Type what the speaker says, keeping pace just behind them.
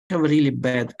have really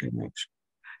bad connection.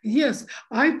 Yes,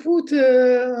 I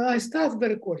start the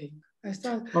recording.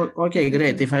 Okay,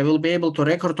 great. If I will be able to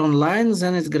record online,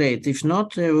 then it's great. If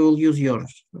not, we will use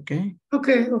yours, okay?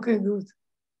 Okay, good.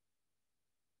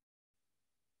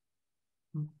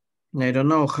 I don't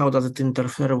know how does it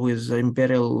interfere with the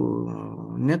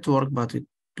Imperial network, but it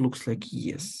looks like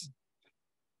yes.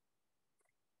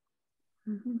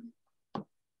 Mm-hmm.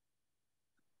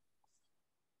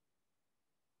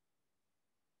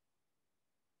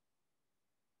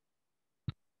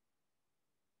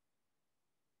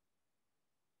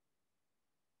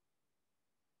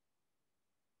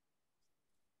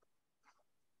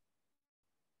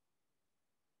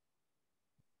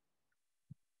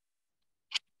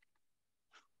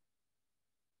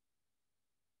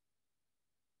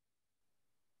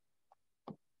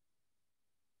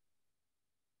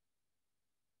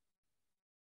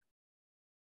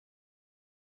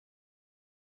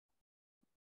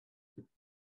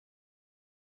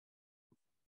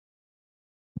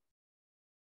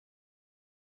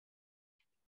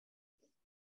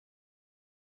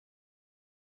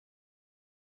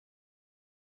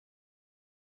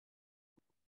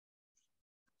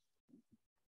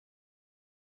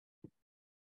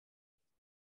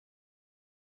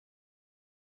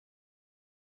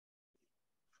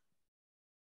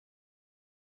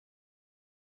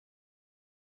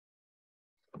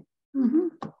 Mm-hmm.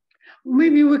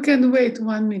 Maybe we can wait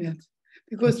 1 minute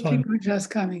because people are just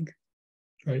coming.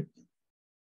 Right.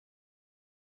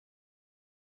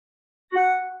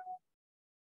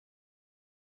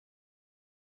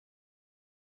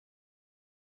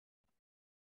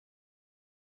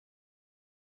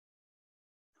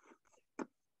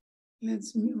 Let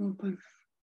me open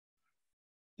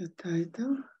the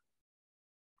title.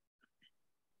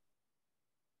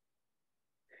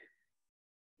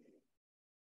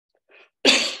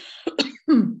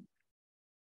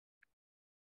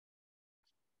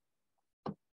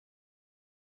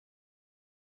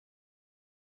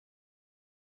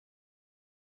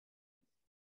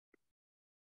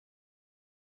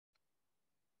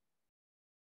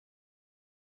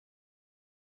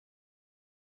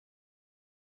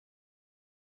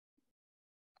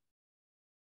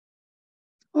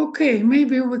 Okay,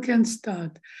 maybe we can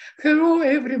start. Hello,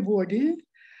 everybody.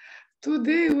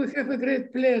 Today we have a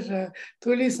great pleasure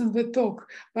to listen to the talk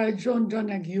by John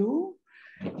Donoghue.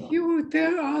 He will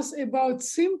tell us about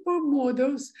simple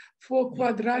models for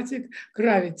quadratic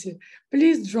gravity.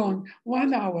 Please, John,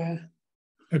 1 hour.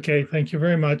 Okay, thank you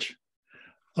very much.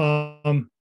 Let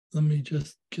me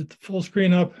just get the full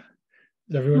screen up.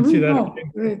 Does everyone see that? Oh,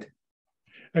 great.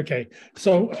 Okay,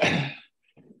 so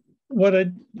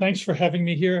thanks for having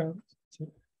me here. It's a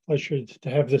pleasure to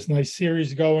have this nice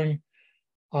series going.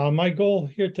 My goal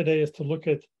here today is to look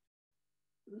at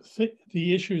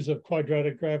the issues of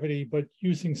quadratic gravity, but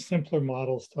using simpler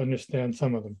models to understand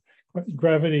some of them.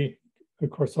 Gravity, of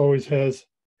course, always has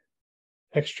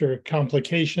extra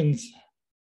complications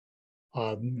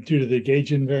due to the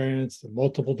gauge invariance, the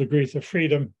multiple degrees of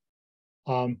freedom.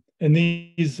 And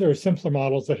these are simpler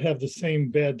models that have the same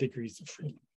bad degrees of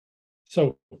freedom.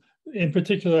 So in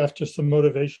particular, after some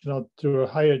motivation, I'll do a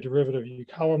higher derivative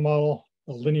Yukawa model,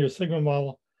 a linear sigma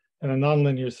model, and a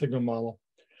nonlinear sigma model.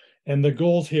 And the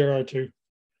goals here are to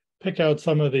pick out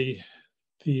some of the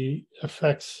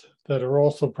effects that are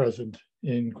also present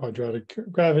in quadratic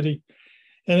gravity.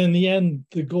 And in the end,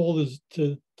 the goal is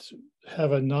to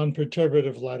have a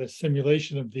non-perturbative lattice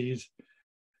simulation of these,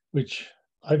 which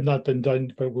I've not been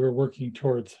done, but we're working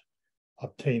towards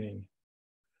obtaining.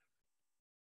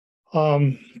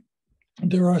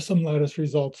 There are some lattice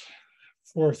results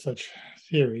for such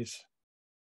theories.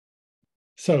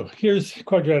 So here's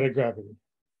quadratic gravity.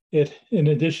 In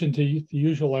addition to the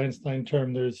usual Einstein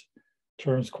term, there's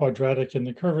terms quadratic in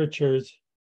the curvatures.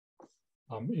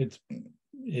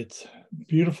 Its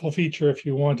beautiful feature, if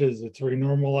you want, is it's very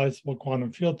normalizable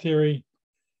quantum field theory.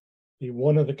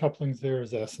 One of the couplings there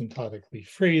is asymptotically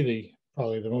free,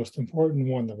 probably the most important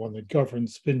one, the one that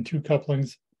governs spin 2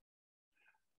 couplings.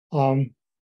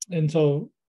 And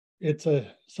so it's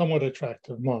a somewhat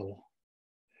attractive model.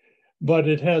 But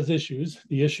it has issues.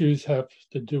 The issues have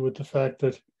to do with the fact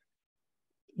that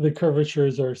the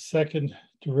curvatures are second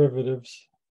derivatives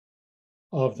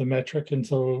of the metric, and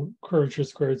so curvature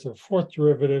squareds are 4th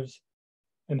derivatives,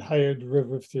 and higher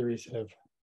derivative theories have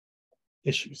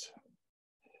issues.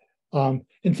 And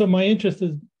so my interest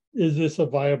is this a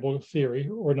viable theory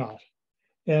or not?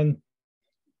 And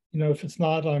if it's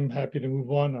not, I'm happy to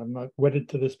move on. I'm not wedded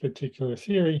to this particular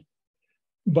theory,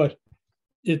 but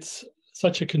it's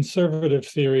such a conservative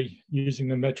theory using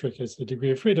the metric as the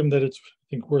degree of freedom that it's, I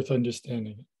think, worth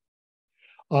understanding.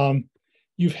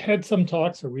 You've had some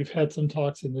talks, or we've had some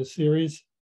talks in this series.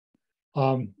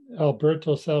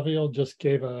 Alberto Salvio just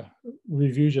gave a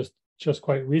review just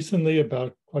quite recently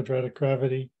about quadratic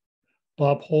gravity.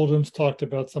 Bob Holdham's talked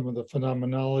about some of the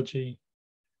phenomenology.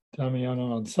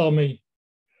 Damiano Anselmi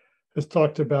has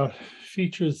talked about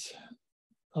features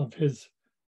of his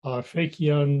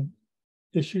Fakian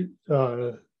issue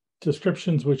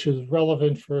descriptions, which is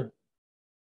relevant for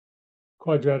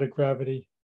quadratic gravity.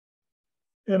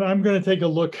 And I'm going to take a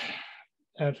look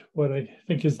at what I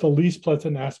think is the least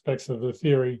pleasant aspects of the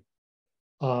theory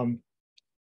and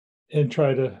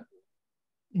try to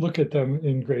look at them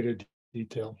in greater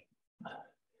detail.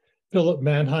 Philip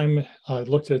Mannheim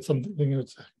looked at something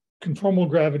that's conformal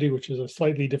gravity, which is a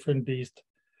slightly different beast,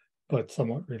 but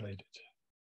somewhat related.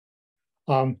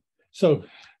 So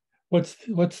what's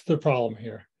the problem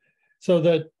here? So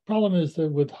the problem is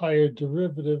that with higher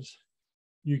derivatives,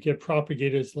 you get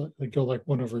propagators that go like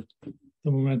 1 over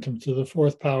the momentum to the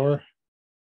 4th power.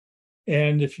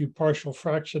 And if you partial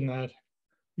fraction that,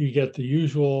 you get the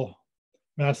usual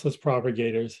massless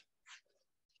propagators,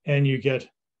 and you get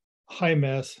high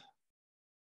mass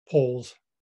poles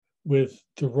with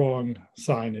the wrong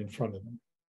sign in front of them.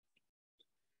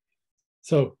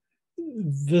 So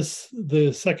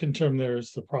the second term there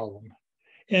is the problem.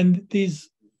 And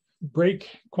these break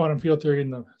quantum field theory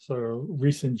in the sort of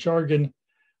recent jargon.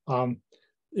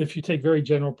 If you take very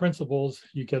general principles,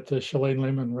 you get the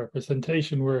Shalane-Lehman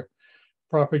representation where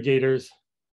propagators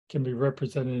can be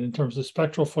represented in terms of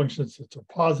spectral functions that are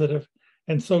positive,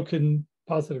 and so can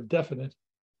positive definite,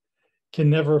 can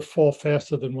never fall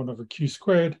faster than 1 over q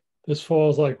squared. This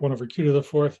falls like 1 over q to the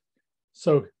 4th.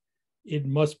 So it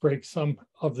must break some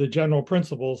of the general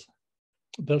principles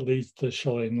that leads to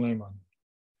Shalane-Lehman.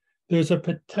 There's a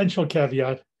potential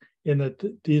caveat in that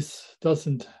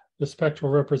the spectral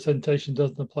representation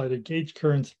doesn't apply to gauge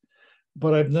currents,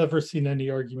 but I've never seen any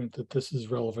argument that this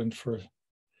is relevant for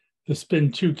the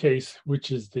spin 2 case,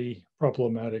 which is the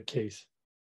problematic case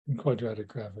in quadratic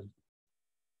gravity.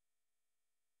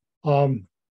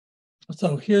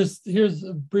 So here's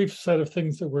a brief set of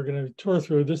things that we're going to tour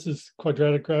through. This is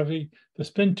quadratic gravity. The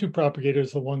spin 2 propagator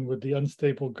is the one with the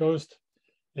unstable ghost.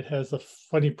 It has a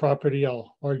funny property.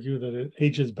 I'll argue that it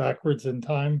ages backwards in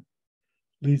time,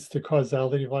 leads to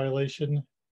causality violation.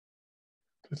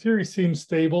 The theory seems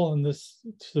stable, and this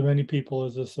to many people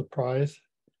is a surprise.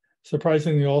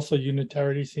 Surprisingly, also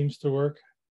unitarity seems to work.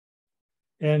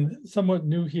 And somewhat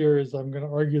new here is I'm going to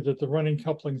argue that the running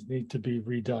couplings need to be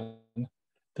redone,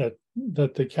 that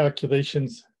the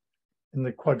calculations in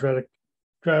the quadratic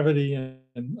gravity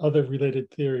and other related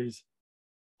theories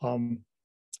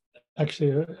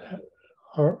actually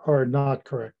are not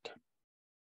correct.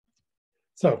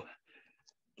 So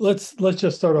let's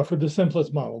just start off with the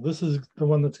simplest model. This is the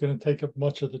one that's going to take up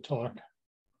much of the talk.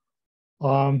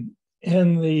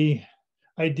 And the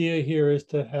idea here is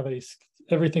to have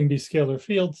everything be scalar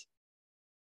fields,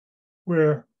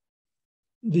 where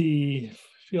the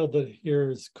field that here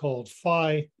is called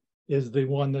phi is the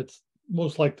one that's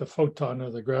most like the photon or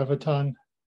the graviton.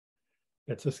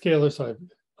 It's a scalar, so I've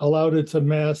allowed it's a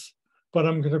mass, but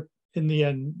I'm going to, in the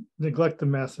end, neglect the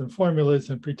mass in formulas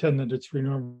and pretend that its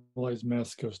renormalized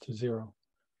mass goes to 0.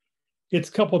 It's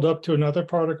coupled up to another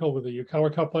particle with a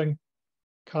Yukawa coupling.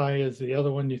 Chi is the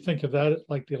other one. You think of that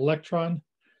like the electron.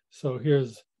 So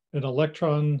here's an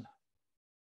electron,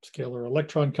 scalar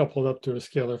electron coupled up to a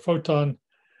scalar photon,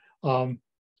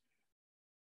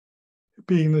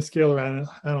 being the scalar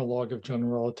analog of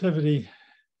general relativity.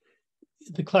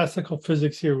 The classical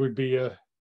physics here would be the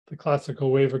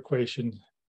classical wave equation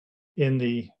in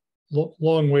the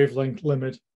long wavelength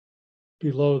limit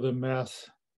below the mass,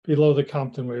 below the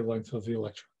Compton wavelength of the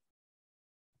electron.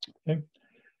 Okay.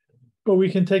 But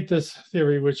we can take this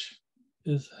theory, which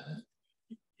is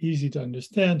easy to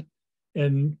understand,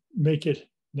 and make it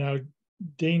now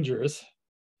dangerous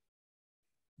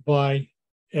by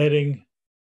adding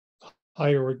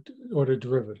higher order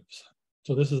derivatives.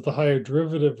 So this is the higher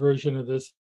derivative version of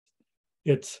this.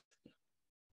 It's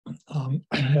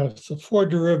has 4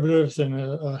 derivatives and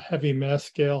a heavy mass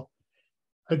scale.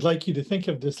 I'd like you to think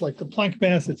of this like the Planck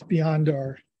mass. It's beyond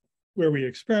where we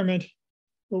experiment,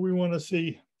 but we want to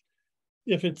see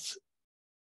if it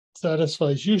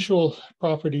satisfies usual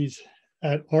properties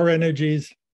at R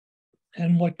energies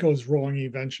and what goes wrong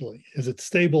eventually. Is it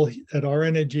stable at R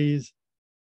energies?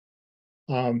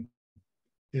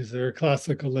 Is there a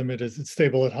classical limit? Is it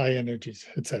stable at high energies,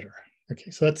 et cetera? Okay,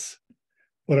 so that's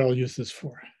what I'll use this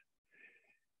for.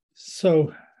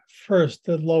 So first,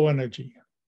 the low energy.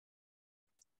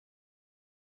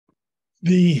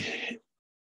 We've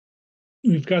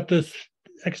got this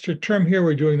extra term here,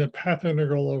 we're doing the path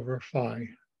integral over phi.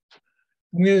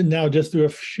 I'm going to now just do a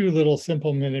few little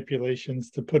simple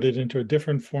manipulations to put it into a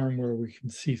different form where we can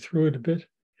see through it a bit.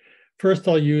 First,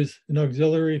 I'll use an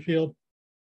auxiliary field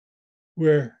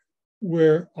where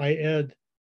I add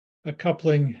a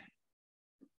coupling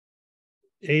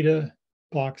eta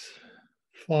box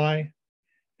phi,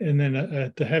 and then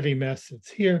at the heavy mass that's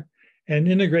here, and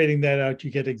integrating that out,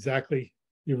 you get exactly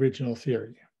the original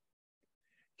theory.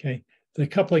 Okay, the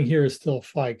coupling here is still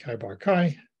phi chi bar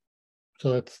chi,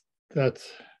 so that's,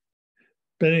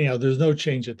 but anyhow, there's no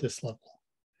change at this level.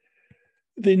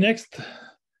 The next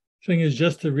thing is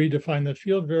just to redefine the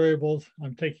field variables.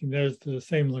 I'm taking those to the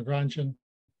same Lagrangian.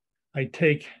 I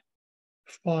take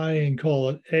phi and call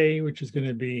it A, which is going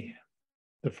to be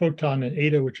the photon, and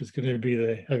eta, which is going to be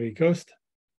the heavy ghost.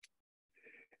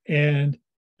 And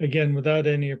again, without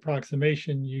any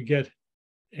approximation, you get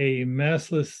a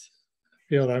massless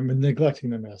field. I'm neglecting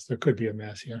the mass. There could be a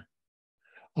mass here.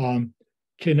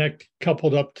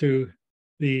 Coupled up to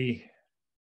the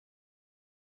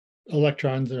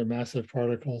electrons or massive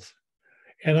particles.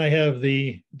 And I have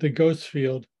the ghost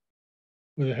field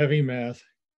with a heavy mass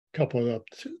coupled up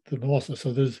to them also.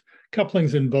 So there's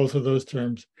couplings in both of those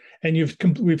terms. And we've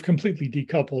completely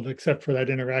decoupled except for that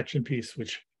interaction piece,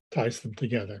 which ties them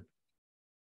together.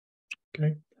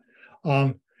 Okay.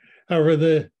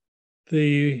 However,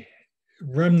 the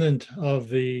remnant of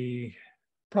the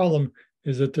problem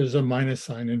is that there's a minus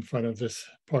sign in front of this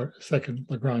second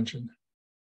Lagrangian.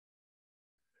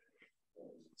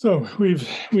 So we've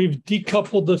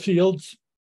decoupled the fields.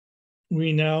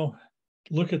 We now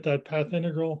look at that path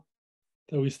integral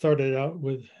that we started out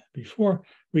with before.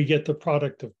 We get the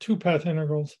product of two path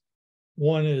integrals.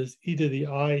 One is e to the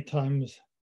I times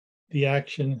the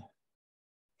action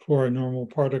for a normal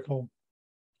particle.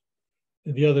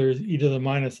 And the other is e to the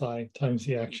minus I times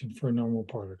the action for a normal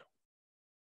particle.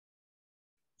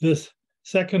 This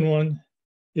second one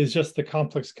is just the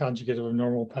complex conjugate of a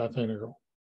normal path integral.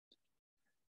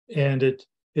 And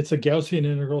it's a Gaussian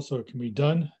integral, so it can be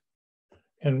done.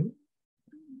 And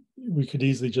we could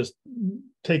easily just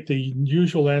take the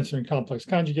usual answer and complex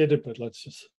conjugate it, but let's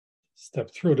just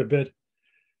step through it a bit.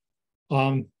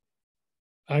 When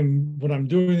I'm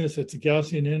doing this, it's a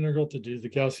Gaussian integral. To do the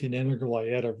Gaussian integral, I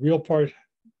add a real part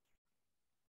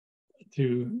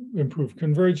to improve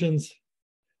convergence.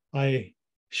 I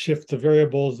shift the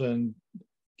variables and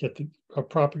get a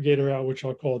propagator out, which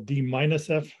I'll call d minus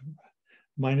f,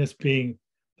 minus being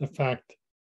the fact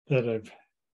that I've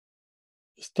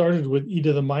started with e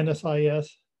to the minus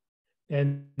is,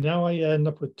 and now I end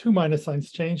up with two minus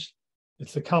signs changed.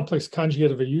 It's the complex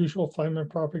conjugate of a usual Feynman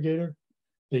propagator.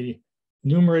 The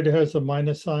numerator has a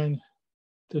minus sign,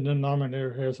 the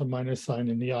denominator has a minus sign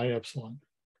in the I epsilon.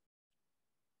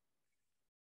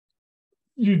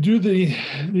 You do the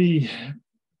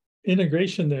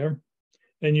integration there,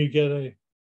 and you get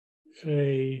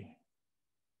a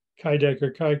chi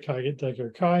decker chi decker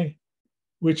chi,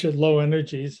 which at low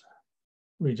energies,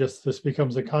 this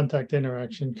becomes a contact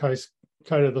interaction, chi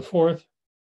to the fourth.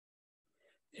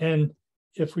 And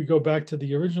if we go back to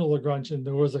the original Lagrangian,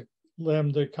 there was a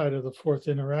lambda chi to the fourth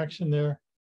interaction there.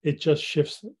 It just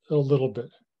shifts a little bit.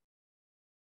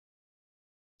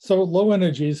 So low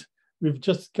energies, we've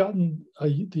just gotten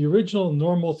the original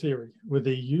normal theory with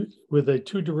a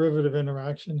two derivative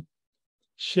interaction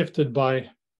shifted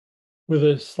with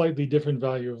a slightly different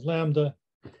value of lambda.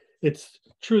 It's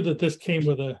true that this came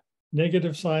with a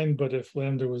negative sign, but if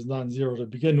lambda was non-zero to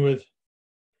begin with,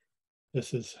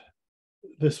 this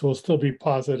will still be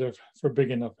positive for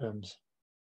big enough m's.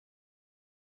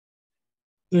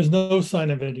 There's no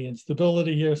sign of any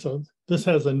instability here, so this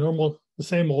has the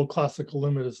same old classical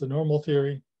limit as the normal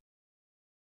theory.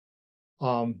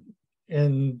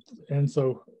 And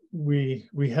so we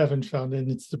haven't found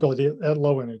any instability at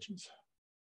low energies.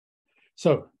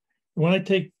 So when I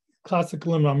take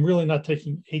classical limit, I'm really not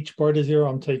taking h bar to zero.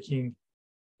 I'm taking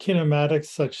kinematics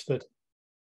such that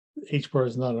h bar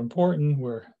is not important,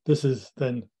 where this is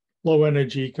then low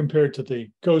energy compared to the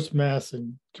ghost mass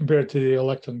and compared to the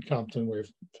electron Compton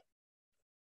wavelength.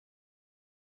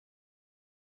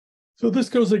 So this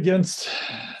goes against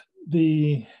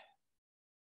the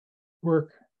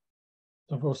work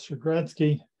of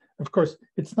Ostragradsky. Of course,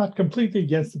 it's not completely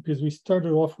against it because we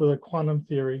started off with a quantum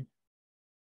theory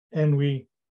and we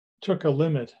took a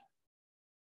limit.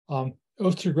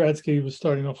 Ostragradsky was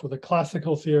starting off with a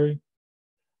classical theory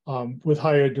with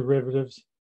higher derivatives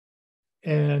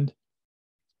and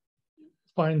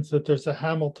finds that there's a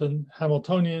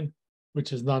Hamiltonian,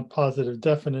 which is not positive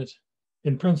definite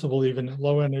in principle, even at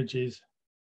low energies.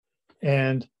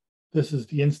 And this is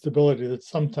the instability that's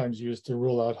sometimes used to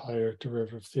rule out higher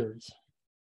derivative theories.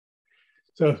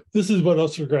 So this is what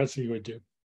Ostrogradski would do.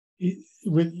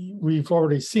 We've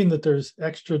already seen that there's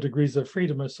extra degrees of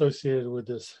freedom associated with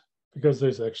this because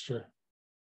there's extra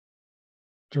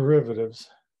derivatives.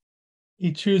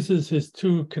 He chooses his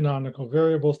two canonical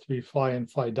variables to be phi and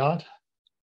phi dot.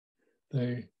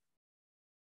 The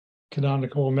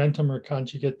canonical momentum are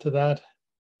conjugate to that.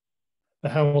 The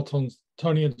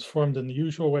Hamiltonian's formed in the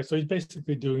usual way. So he's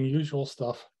basically doing usual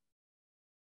stuff.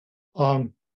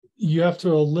 You have to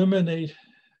eliminate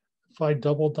phi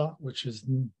double dot, which is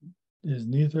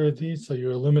neither of these. So you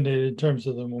eliminate it in terms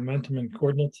of the momentum and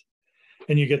coordinates,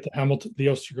 and you get the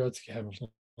Ostrogradski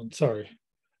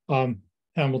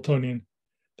Hamiltonian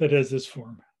that has this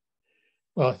form.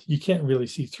 Well, you can't really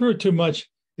see through it too much,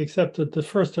 except that the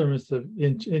first term is the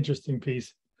interesting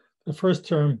piece. The first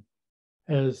term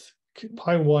has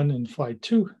pi 1 and phi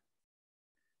 2.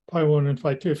 Pi 1 and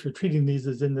phi 2, if you're treating these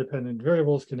as independent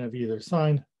variables, can have either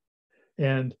sign.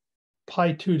 And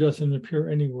pi 2 doesn't appear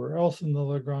anywhere else in the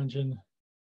Lagrangian.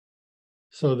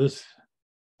 So this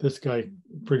guy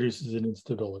produces an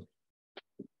instability.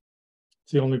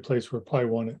 It's the only place where pi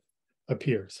 1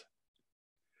 appears.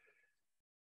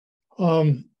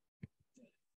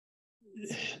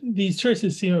 These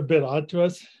choices seem a bit odd to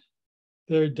us.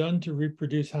 They're done to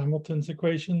reproduce Hamilton's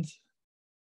equations.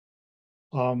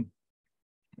 And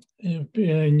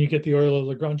you get the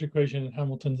Euler-Lagrange equation and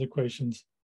Hamilton's equations.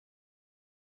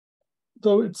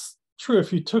 Though it's true,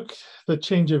 if you took the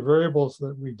change of variables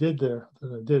that we did there,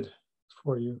 that I did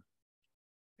for you,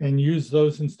 and use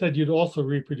those instead, you'd also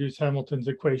reproduce Hamilton's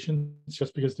equations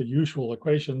just because the usual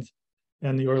equations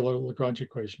and the Euler-Lagrange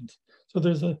equations. So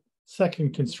there's a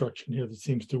second construction here that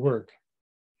seems to work.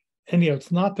 Anyhow,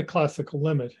 it's not the classical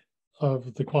limit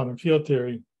of the quantum field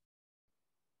theory,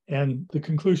 and the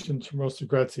conclusions from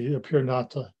Ostrogradski appear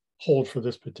not to hold for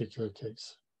this particular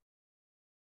case.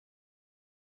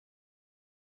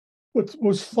 What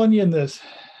was funny in this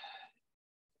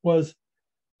was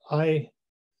I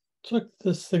took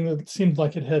this thing that seemed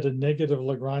like it had a negative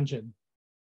Lagrangian,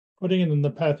 putting it in the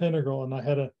path integral, and I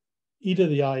had a e to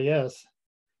the is,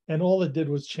 and all it did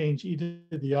was change e to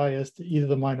the is to e to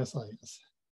the minus is.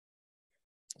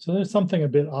 So there's something a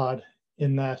bit odd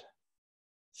in that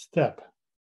step.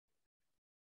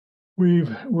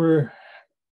 I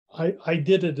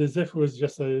did it as if it was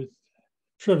just a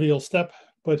trivial step,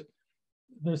 but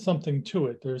there's something to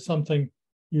it. There's something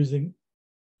using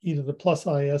e to the plus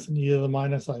is and e to the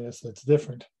minus is that's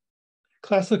different.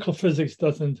 Classical physics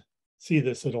doesn't see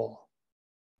this at all.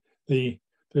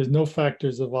 There's no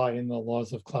factors of I in the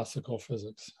laws of classical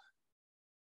physics.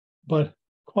 But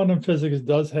quantum physics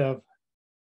does have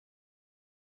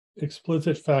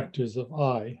explicit factors of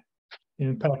I.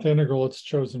 In path integral, it's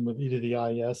chosen with e to the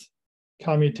is.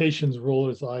 Commutations rule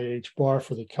is IH bar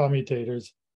for the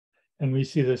commutators, and we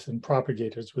see this in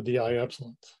propagators with the I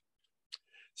epsilons.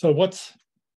 So what's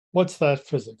that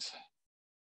physics?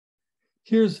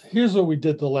 Here's what we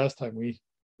did the last time. We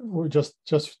were just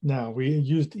now. We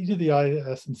used e to the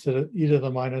is instead of e to the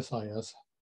minus is.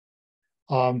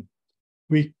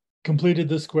 We completed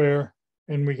the square,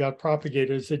 and we got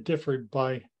propagators that differed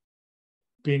by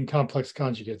being complex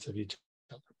conjugates of each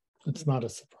other. It's not a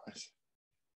surprise.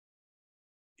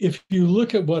 If you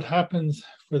look at what happens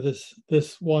for this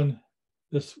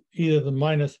e to the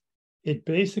minus, it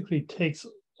basically takes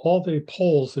all the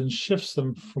poles and shifts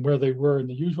them from where they were in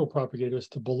the usual propagators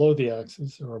to below the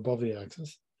axis or above the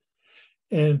axis.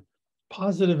 And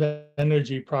positive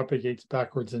energy propagates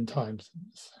backwards in time.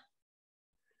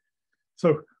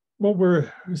 So what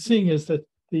we're seeing is that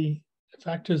the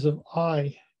factors of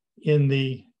I in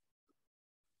the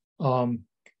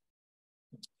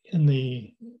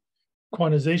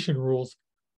quantization rules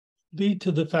lead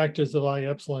to the factors of I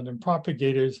epsilon and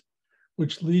propagators,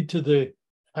 which lead to the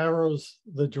arrows,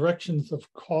 the directions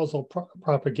of causal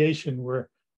propagation, where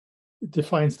it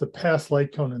defines the past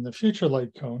light cone and the future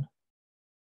light cone.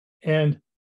 And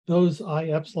those I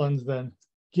epsilons then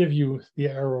give you the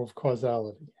arrow of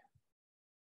causality.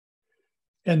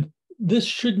 And this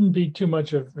shouldn't be too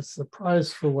much of a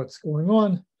surprise for what's going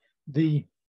on. The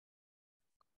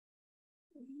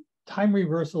time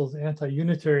reversal is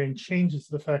anti-unitary and changes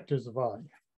the factors of I.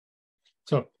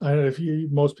 So I don't know if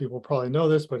most people probably know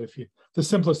this, but the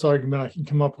simplest argument I can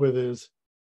come up with is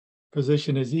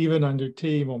position is even under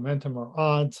T, momentum are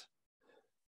odds,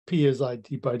 P is I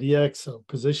d by dx, so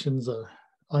positions are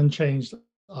unchanged,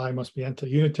 I must be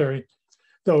anti-unitary.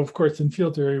 Though of course in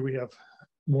field theory we have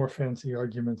more fancy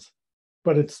arguments,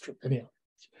 but it's true anyhow.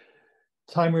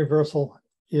 Time reversal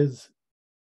is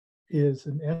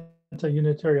an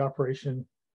anti-unitary operation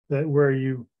that where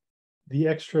the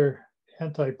extra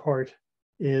antipart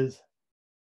is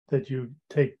that you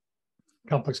take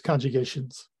complex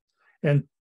conjugations. And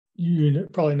you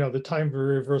probably know the time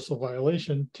reversal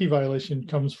violation, T violation,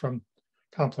 comes from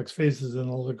complex phases in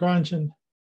the Lagrangian.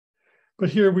 But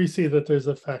here we see that there's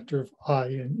a factor of I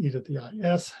in e to the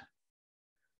is.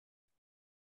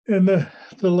 And the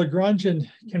Lagrangian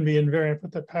can be invariant,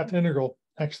 but the path integral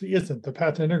actually isn't. The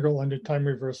path integral under time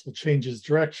reversal changes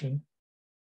direction.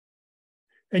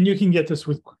 And you can get this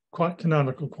with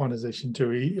canonical quantization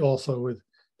too. Also with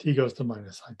t goes to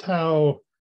minus I tau,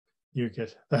 you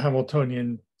get the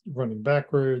Hamiltonian running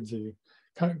backwards, the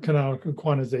canonical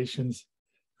quantizations,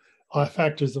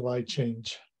 factors of I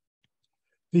change.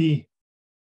 The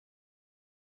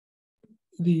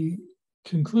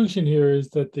conclusion here is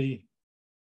that the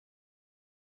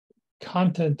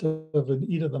content of an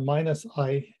e to the minus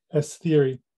is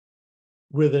theory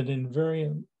with an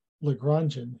invariant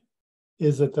Lagrangian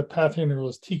is that the path integral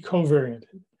is t covariant.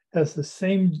 It has the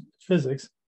same physics,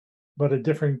 but a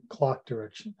different clock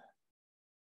direction.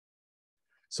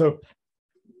 So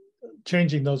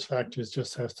changing those factors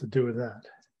just has to do with that.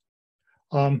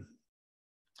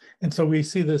 And so we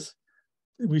see this,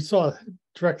 we saw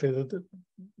directly that the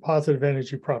positive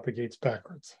energy propagates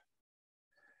backwards.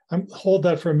 Hold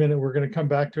that for a minute. We're going to come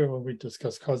back to it when we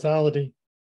discuss causality,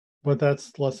 but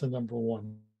that's lesson number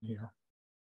 1 here.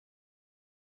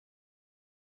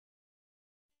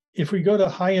 If we go to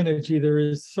high energy, there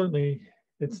is certainly,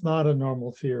 it's not a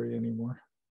normal theory anymore.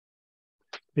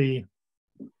 The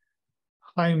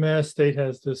high mass state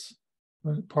has this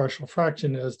partial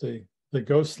fraction as the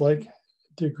ghost-like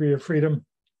degree of freedom.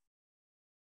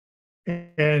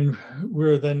 And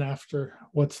we're then after,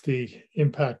 what's the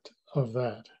impact of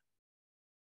that?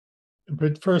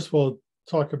 But first, we'll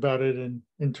talk about it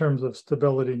in terms of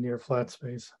stability near flat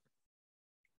space.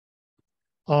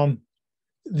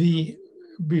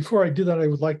 Before I do that, I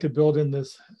would like to build in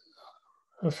this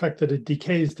effect that it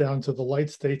decays down to the light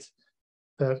states.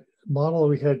 That model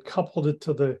we had coupled it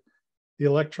to the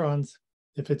electrons.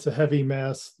 If it's a heavy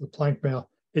mass, the Planck mass,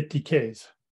 it decays.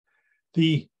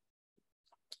 The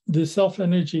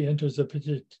self-energy enters a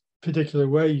particular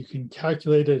way. You can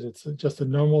calculate it. It's just a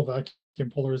normal vacuum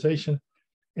polarization.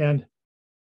 And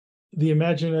the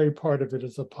imaginary part of it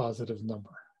is a positive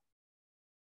number.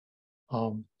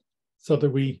 So that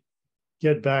we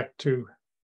get back to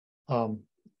having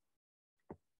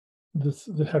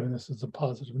this as a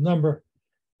positive number.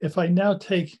 If I now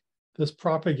take this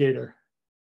propagator,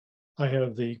 I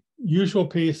have the usual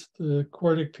piece, the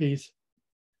quartic piece,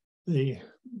 the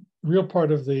real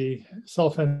part of the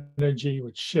self-energy,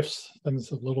 which shifts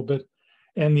things a little bit,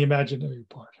 and the imaginary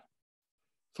part.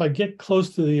 If I get close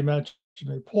to the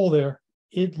imaginary pole there,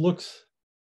 it looks,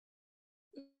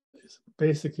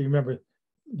 basically, remember,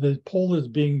 the pole is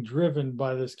being driven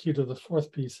by this q to the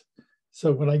 4th piece.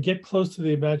 So when I get close to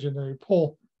the imaginary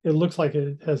pole, it looks like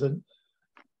it has a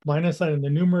minus sign in the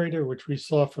numerator, which we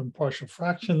saw from partial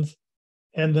fractions.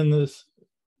 And then this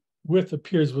width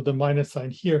appears with the minus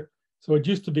sign here. So it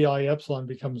used to be I epsilon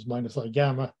becomes minus I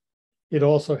gamma. It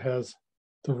also has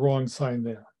the wrong sign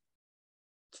there.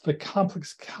 It's the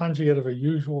complex conjugate of a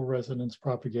usual resonance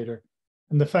propagator.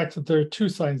 And the fact that there are 2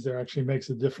 signs there actually makes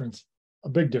a difference, a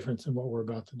big difference in what we're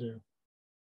about to do.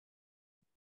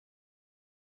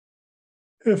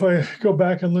 If I go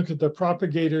back and look at the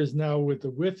propagators now with the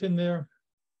width in there,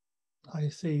 I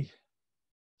see,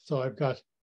 so I've got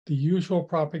the usual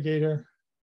propagator,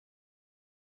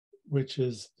 which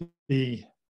is the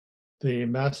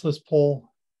massless pole,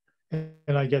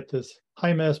 and I get this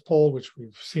high mass pole, which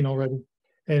we've seen already.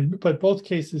 But both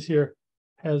cases here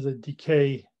has a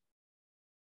decay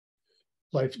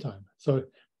lifetime. So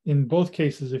in both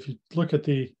cases, if you look at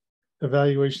the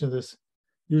evaluation of this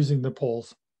using the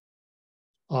poles,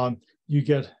 you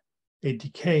get a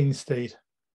decaying state,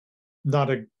 not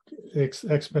an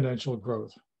exponential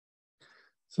growth.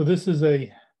 So this is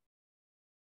a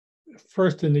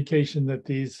first indication that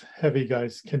these heavy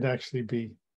guys can actually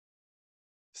be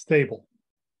stable.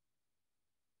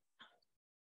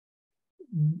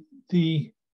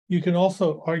 You can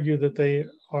also argue that they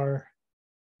are,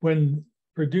 when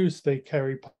produced, they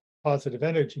carry positive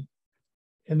energy.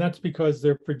 And that's because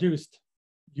they're produced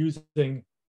using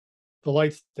the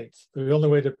light states. The only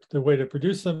way to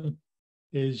produce them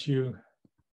is you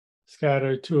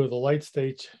scatter 2 of the light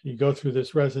states, you go through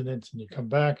this resonance and you come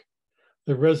back.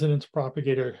 The resonance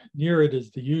propagator near it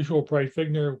is the usual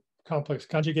Breit-Wigner complex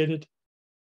conjugated.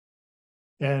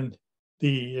 And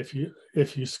if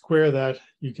you square that,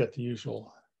 you get the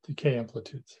usual decay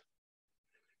amplitudes.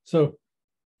 So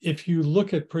if you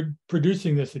look at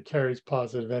producing this, it carries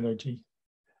positive energy.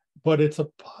 but it's a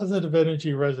positive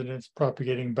energy resonance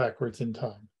propagating backwards in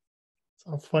time. It's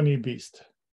a funny beast.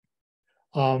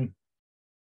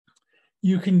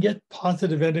 You can get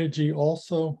positive energy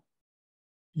also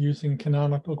using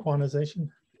canonical quantization.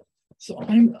 So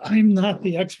I'm not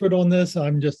the expert on this.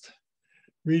 I'm just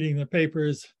reading the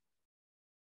papers.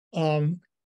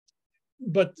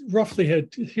 But roughly,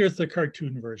 here's the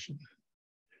cartoon version.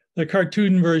 The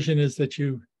cartoon version is that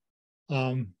you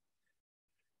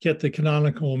get the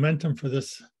canonical momentum for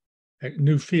this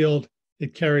new field.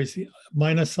 It carries the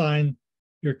minus sign.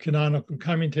 Your canonical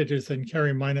commutators then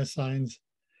carry minus signs.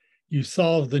 You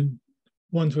solve the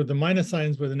ones with the minus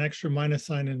signs with an extra minus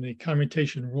sign in the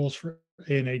commutation rules for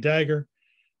A and A dagger.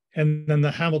 And then the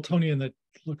Hamiltonian that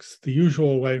looks the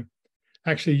usual way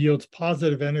actually yields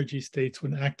positive energy states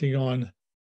when acting on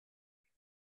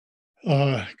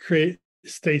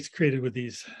states created with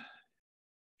these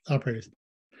operators.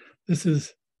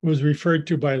 This was referred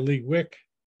to by Lee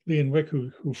and Wick,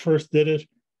 who first did it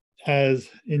as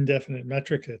indefinite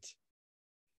metric. It's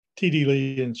T.D.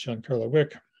 Lee and Giancarlo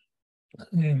Wick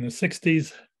in the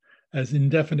 60s as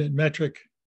indefinite metric.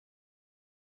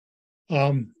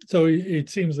 So it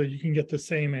seems that you can get the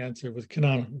same answer with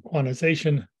canonical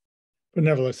quantization, but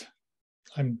nevertheless,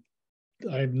 I'm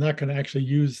not going to actually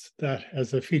use that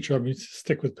as a feature. I'm going to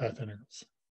stick with path integrals.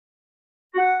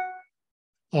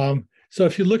 So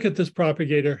if you look at this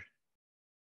propagator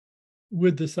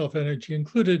with the self-energy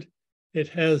included, it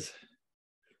has,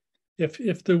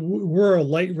 if there were a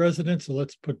light resonance, so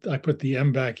I put the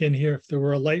M back in here. If there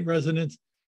were a light resonance,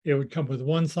 it would come with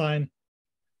one sign.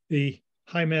 The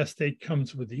high mass state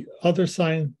comes with the other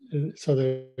sign. So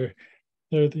they're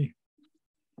the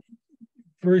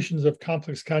versions of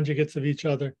complex conjugates of each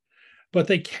other, but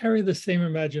they carry the same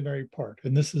imaginary part.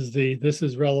 And this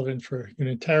is relevant for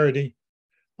unitarity.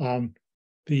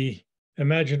 The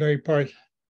imaginary part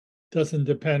doesn't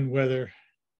depend whether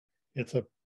it's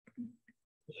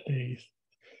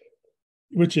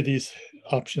which of these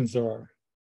options there are.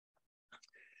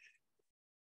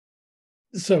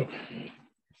 So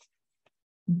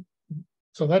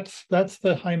that's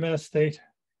the high mass state.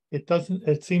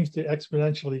 It seems to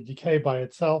exponentially decay by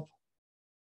itself.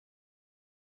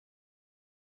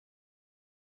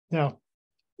 Now,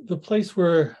 the place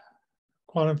where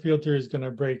quantum field theory is going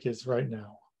to break is right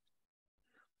now,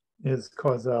 is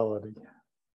causality.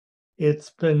 It's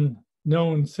been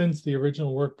known since the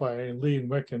original work by Lee and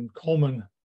Wick and Coleman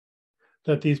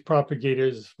that these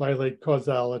propagators violate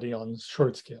causality on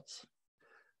short scales.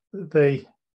 The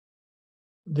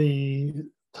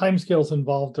timescales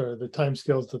involved are the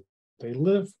timescales that they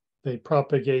live. They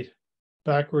propagate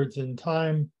backwards in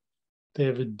time. They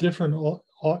have a different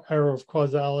arrow of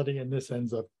causality, and this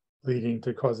ends up leading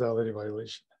to causality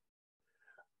violation.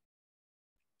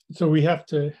 So we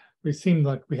seem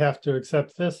like we have to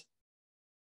accept this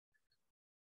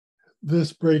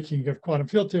breaking of quantum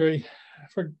field theory.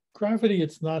 For gravity,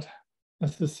 it's not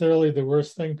necessarily the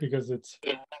worst thing because it's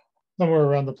somewhere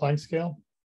around the Planck scale.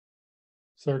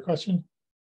 Is there a question?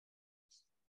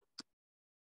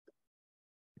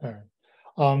 All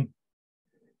right.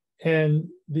 And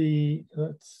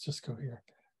let's just go here.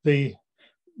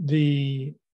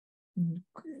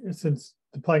 Since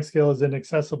the Planck scale is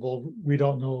inaccessible, we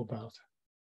don't know about.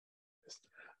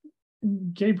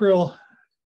 Gabriel,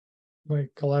 my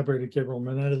collaborator Gabriel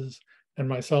Menendez, and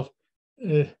myself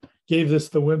gave this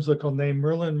the whimsical name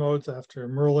Merlin modes after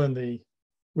Merlin, the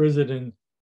wizard in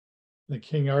the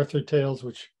King Arthur tales,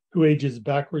 who ages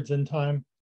backwards in time.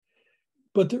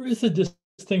 But there is a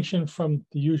distinction from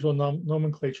the usual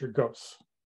nomenclature ghosts.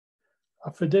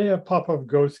 A Fidea Popov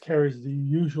ghost carries the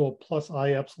usual plus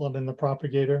I epsilon in the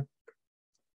propagator.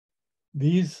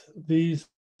 These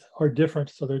are different,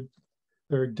 so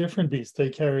they're different beasts. They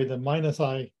carry the minus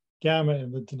I gamma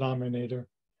in the denominator,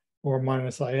 or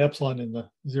minus I epsilon in the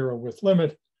zero width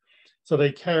limit. So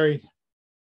they carry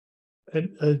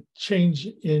a change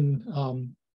in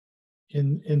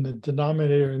the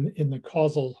denominator in the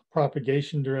causal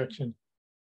propagation direction,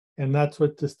 and that's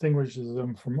what distinguishes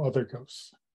them from other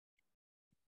ghosts.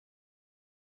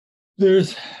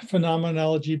 There's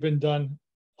phenomenology been done.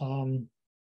 I'm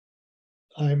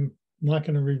not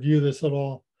going to review this at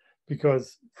all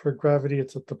because for gravity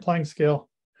it's at the Planck scale,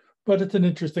 but it's an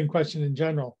interesting question in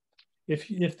general.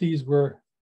 If these were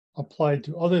applied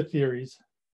to other theories,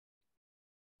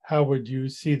 how would you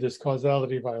see this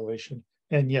causality violation?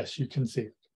 And yes, you can see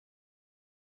it.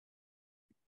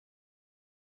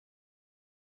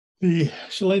 The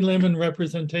Shalane-Layman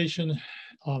representation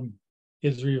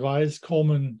is revised.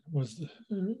 Coleman was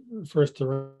the first to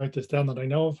write this down that I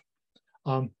know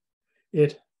of.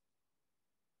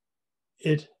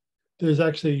 there's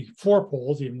actually 4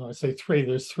 poles, even though I say 3,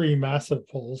 there's 3 massive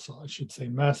poles. So I should say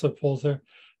massive poles there.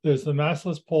 There's the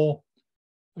massless pole,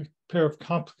 a pair of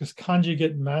complex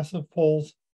conjugate massive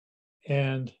poles,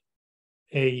 and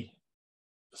a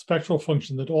spectral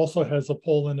function that also has a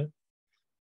pole in it.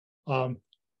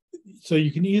 So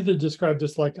you can either describe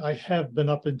this like I have been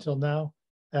up until now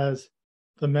as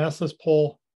the massless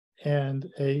pole and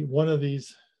one of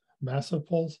these massive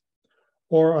poles,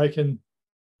 or I can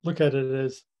look at it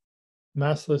as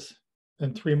massless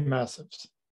and 3 massives.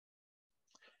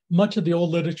 Much of the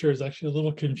old literature is actually a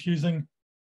little confusing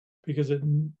because it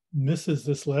misses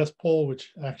this last pole,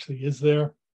 which actually is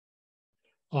there.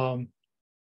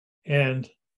 And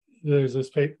there's this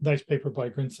nice paper by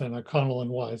Grinstein, O'Connell, and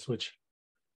Wise, which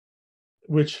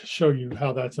show you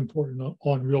how that's important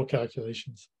on real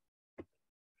calculations.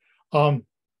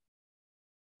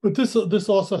 But this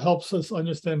also helps us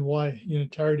understand why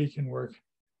unitarity can work.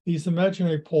 These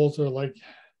imaginary poles are like,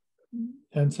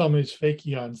 and some of these fake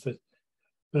ions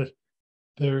that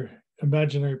their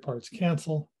imaginary parts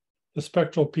cancel. The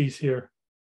spectral piece here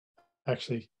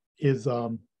actually is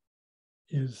the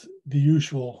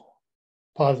usual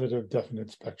positive definite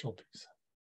spectral piece.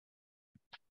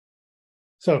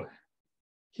 So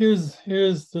here's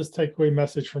this takeaway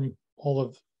message from all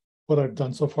of what I've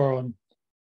done so far on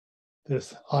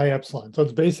this I epsilon. So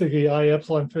it's basically I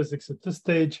epsilon physics at this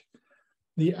stage.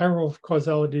 The arrow of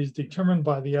causality is determined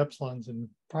by the epsilons and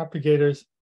propagators.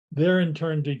 They're in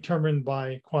turn determined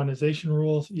by quantization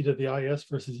rules, e to the is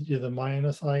versus e to the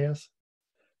minus is,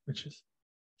 which is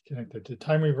connected to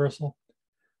time reversal.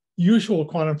 Usual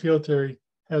quantum field theory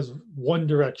has one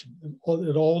direction.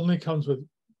 It only comes with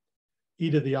e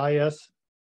to the is.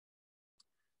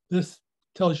 This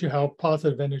tells you how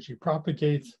positive energy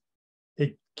propagates.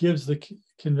 It gives the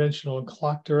conventional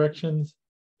clock directions.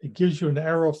 It gives you an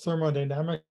arrow of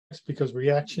thermodynamics because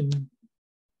reaction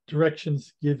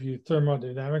directions give you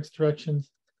thermodynamics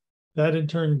directions. That in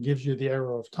turn gives you the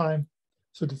arrow of time.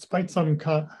 So despite some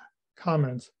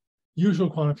comments, usual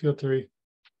quantum field theory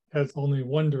has only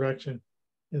one direction.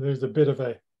 And there's a bit of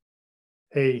a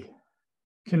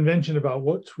convention about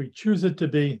what we choose it to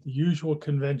be. The usual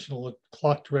conventional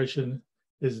clock direction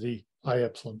is the I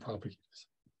epsilon propagators.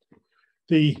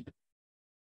 The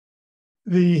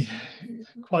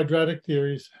quadratic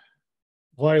theories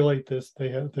violate this. They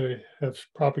have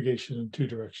propagation in 2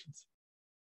 directions.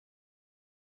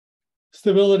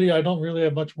 Stability, I don't really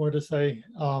have much more to say.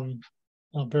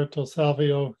 Alberto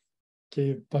Salvio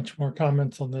gave a bunch more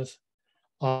comments on this.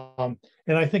 And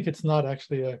I think it's not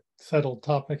actually a settled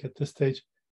topic at this stage.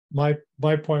 My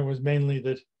point was mainly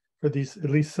that for these at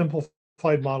least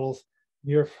simplified models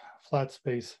near flat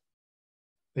space,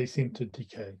 they seem to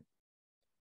decay.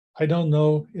 I don't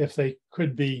know if they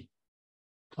could be,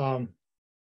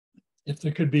 if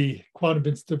there could be quantum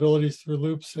instabilities through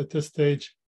loops at this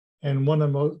stage. And one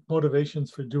of the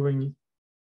motivations for doing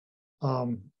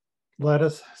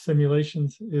lattice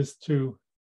simulations is to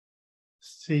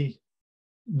see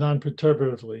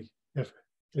non-perturbatively if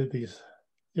these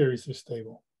theories are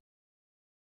stable.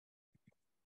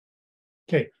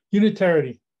 Okay,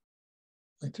 unitarity.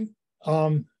 I think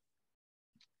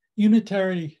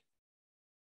unitarity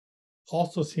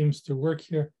also seems to work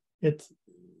here. It's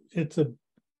a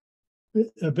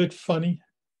bit funny,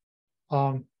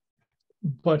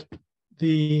 but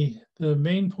the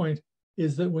main point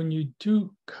is that when you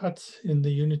do cuts in the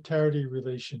unitarity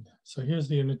relation, so here's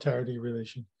the unitarity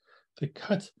relation, the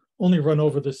cuts only run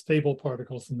over the stable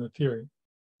particles in the theory.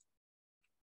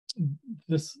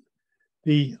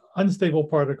 The unstable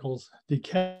particles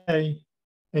decay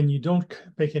and you don't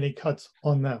make any cuts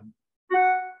on them.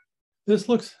 This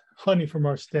looks funny from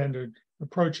our standard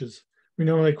approaches. We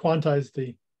normally quantize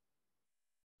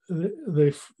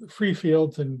the free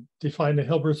fields and define a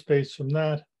Hilbert space from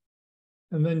that,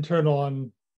 and then turn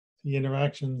on the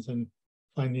interactions and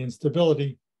find the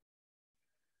instability.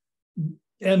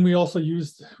 And we also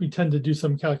we tend to do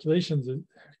some calculations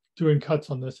doing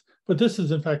cuts on this, but this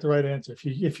is in fact the right answer.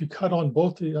 If you cut on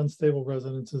both the unstable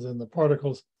resonances and the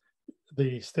particles,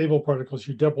 the stable particles,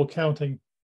 you're double counting.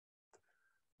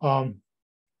 And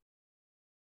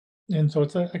so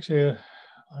it's actually an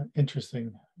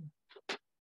interesting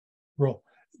rule.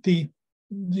 If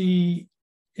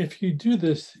you do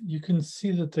this, you can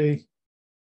see that the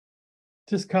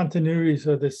discontinuities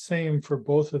are the same for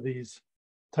both of these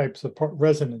types of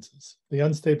resonances. The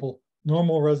unstable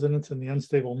normal resonance and the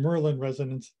unstable Merlin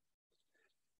resonance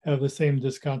have the same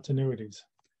discontinuities.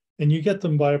 And you get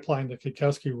them by applying the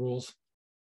Kikowski rules,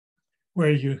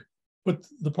 where you put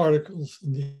the particles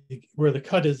where the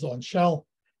cut is on shell,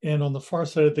 and on the far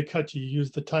side of the cut, you use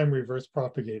the time reverse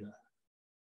propagator.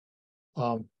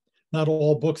 Not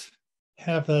all books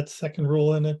have that second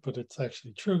rule in it, but it's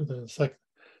actually true.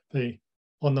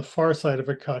 On the far side of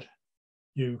a cut,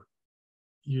 you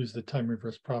use the time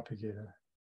reverse propagator.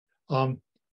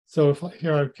 So if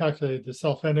here I've calculated the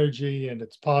self energy and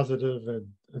it's positive and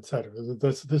etc.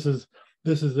 This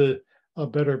is a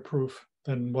better proof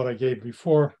than what I gave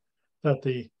before, that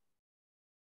the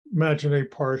imaginary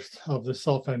parts of the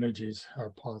self energies are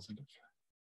positive.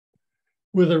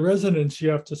 With a resonance, you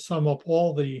have to sum up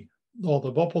all the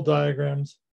bubble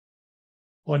diagrams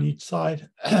on each side.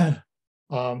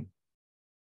 On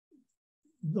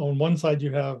one side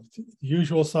you have the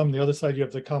usual sum, the other side you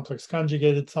have the complex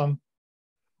conjugated sum.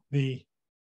 The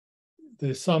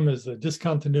sum is the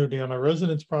discontinuity on a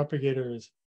resonance propagator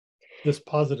is this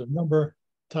positive number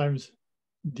times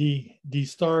d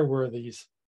star, where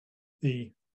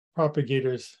the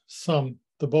propagators sum,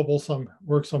 the bubble sum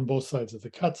works on both sides of the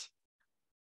cuts.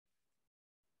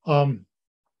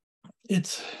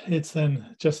 It's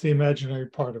then just the imaginary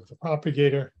part of the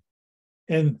propagator.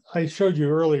 And I showed you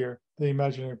earlier, the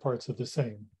imaginary parts are the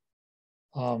same.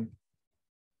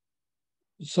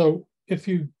 So if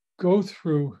you go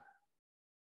through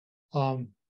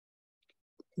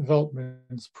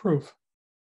Veltman's proof,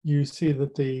 you see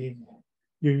that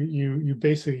you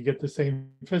basically get the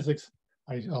same physics.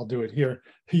 I'll do it here.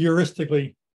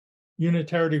 Heuristically,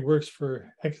 unitarity works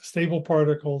for stable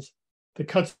particles. The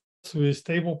cuts through the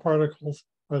stable particles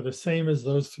are the same as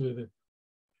those through the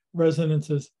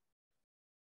resonances.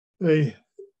 They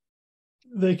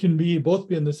can both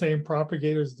be in the same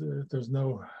propagators. There's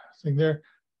no thing there.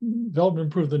 Veltman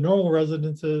proved the normal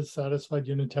resonances satisfied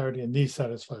unitarity, and these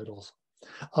satisfied also.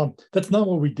 That's not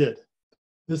what we did.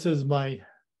 This is my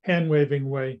hand-waving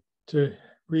way to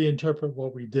reinterpret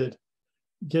what we did.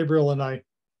 Gabriel and I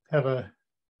have a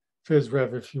phys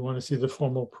rev if you want to see the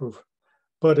formal proof,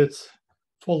 but it's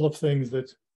full of things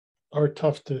that are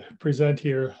tough to present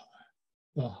here,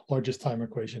 the largest time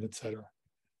equation, etc.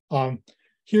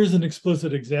 Here's an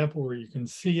explicit example where you can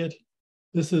see it.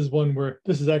 This is one where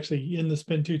this is actually in the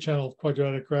spin 2 channel of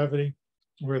quadratic gravity,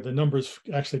 where the numbers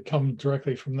actually come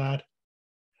directly from that.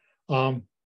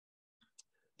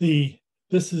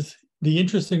 This is the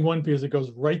interesting one because it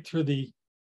goes right through the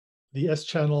S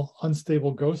channel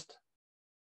unstable ghost.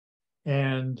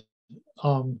 And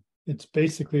it's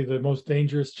basically the most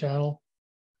dangerous channel.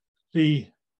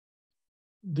 The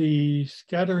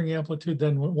scattering amplitude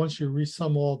then, once you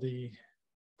resum all the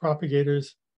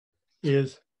propagators,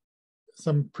 is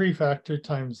some prefactor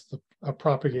times a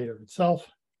propagator itself.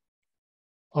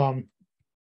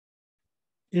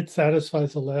 It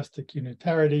satisfies elastic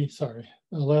unitarity.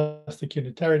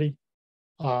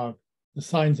 The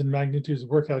signs and magnitudes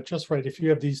work out just right if you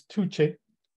have these two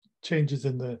changes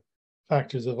in the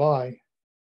factors of I.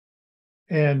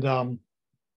 And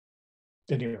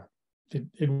anyway,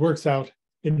 it works out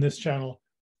in this channel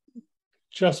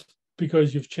just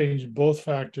because you've changed both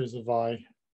factors of I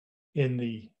in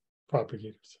the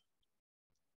propagators.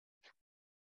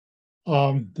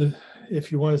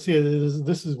 If you want to see it,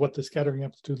 this is what the scattering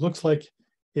amplitude looks like.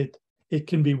 It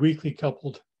can be weakly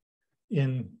coupled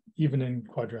even in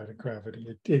quadratic gravity.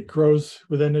 It grows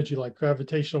with energy like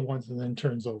gravitational ones and then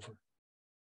turns over.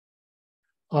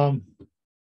 I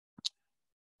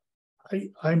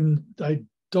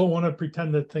don't want to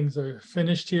pretend that things are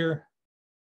finished here.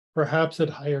 Perhaps at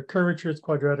higher curvatures,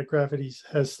 quadratic gravity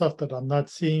has stuff that I'm not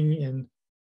seeing in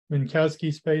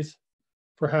Minkowski space.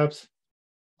 Perhaps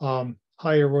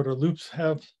higher order loops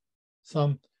have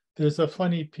some. There's a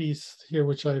funny piece here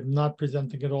which I'm not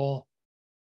presenting at all.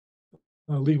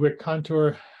 Leawick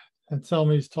contour and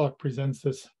Selmy's talk presents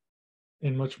this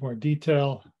in much more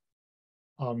detail.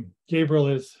 Gabriel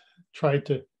has tried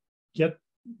to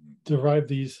derive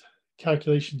these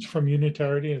calculations from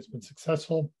unitarity, and it's been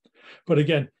successful. But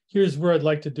again, here's where I'd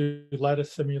like to do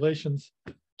lattice simulations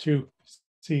to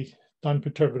see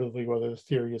non-perturbatively whether the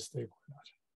theory is stable or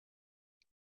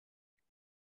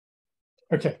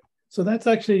not. Okay, so that's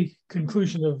actually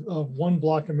conclusion of one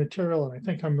block of material, and I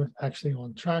think I'm actually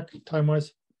on track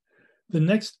time-wise. The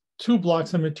next two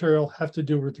blocks of material have to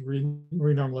do with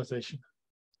renormalization.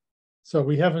 So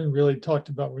we haven't really talked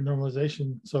about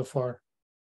renormalization so far.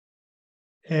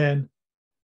 And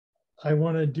I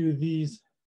want to do these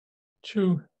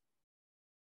two,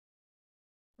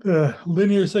 the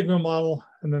linear sigma model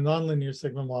and the nonlinear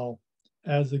sigma model,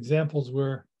 as examples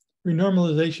where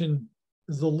renormalization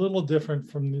is a little different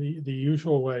from the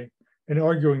usual way, and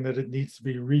arguing that it needs to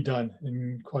be redone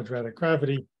in quadratic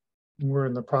gravity. And we're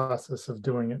in the process of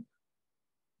doing it.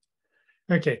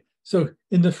 Okay, so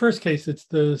in the first case, it's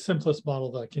the simplest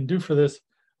model that I can do for this.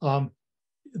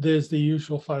 There's the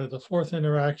usual 5 to the 4th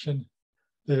interaction.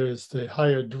 there's the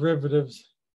higher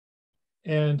derivatives,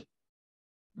 and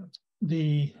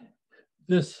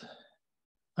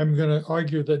I'm going to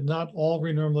argue that not all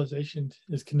renormalization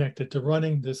is connected to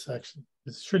running. This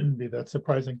shouldn't be that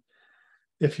surprising.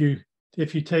 If you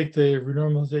take the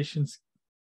renormalizations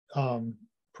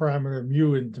parameter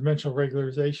mu in dimensional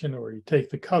regularization, or you take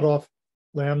the cutoff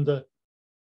lambda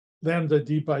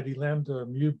d by d lambda, or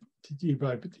mu d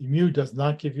by d mu, does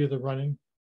not give you the running.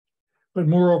 But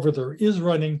moreover, there is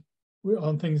running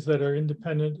on things that are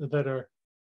independent, that are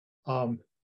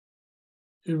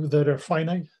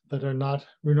finite, that are not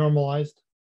renormalized,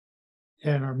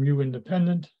 and are mu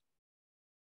independent.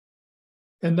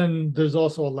 And then there's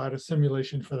also a lattice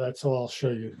simulation for that, so I'll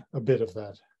show you a bit of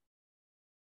that,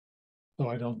 though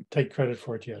I don't take credit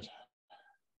for it yet.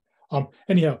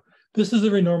 Anyhow, this is a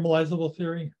renormalizable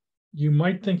theory. You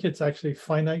might think it's actually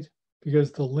finite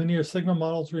because the linear sigma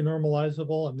model is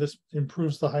renormalizable, and this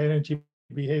improves the high energy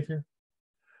behavior.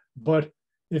 But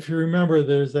if you remember,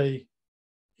 with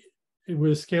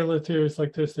scalar theories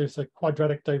like this, there's a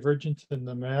quadratic divergence in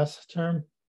the mass term.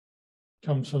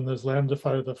 Comes from this lambda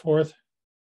phi to the fourth.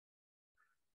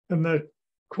 And the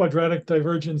quadratic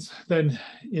divergence then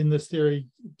in this theory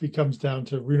becomes down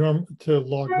to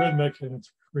logarithmic, and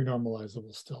it's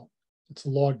renormalizable still. It's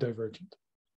log divergent.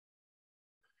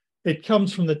 It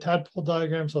comes from the tadpole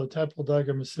diagram. So the tadpole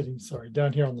diagram is sitting,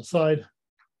 down here on the side.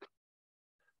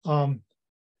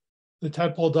 The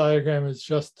tadpole diagram is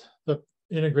just the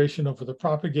integration over the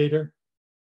propagator.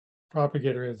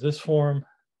 Propagator is this form.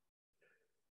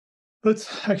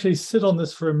 Let's actually sit on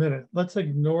this for a minute. Let's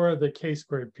ignore the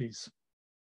k-squared piece.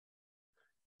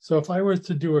 So if I were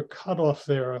to do a cutoff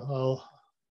there, it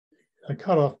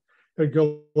would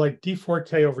go like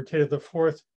d4k over k to the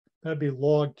fourth. That'd be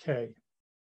log k,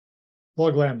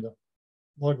 log lambda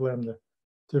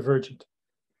divergent.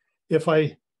 If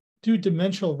I do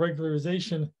dimensional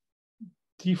regularization,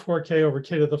 d4k over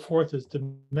k to the fourth is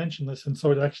dimensionless, and so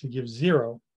it actually gives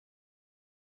 0.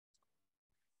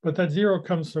 But that 0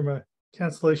 comes from a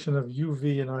cancellation of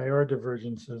UV and IR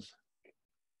divergences.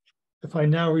 If I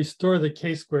now restore the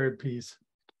k-squared piece,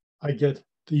 I get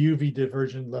the UV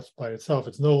divergent left by itself.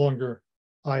 It's no longer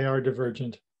IR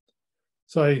divergent.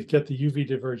 So I get the UV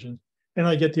divergent, and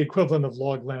I get the equivalent of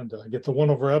log lambda. I get the 1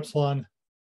 over epsilon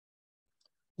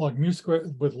log mu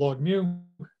squared with log mu,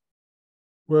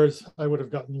 whereas I would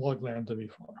have gotten log lambda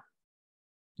before.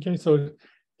 Okay, so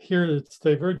here it's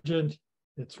divergent,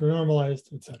 it's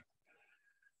renormalized, etc.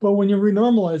 But when you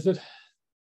renormalize it,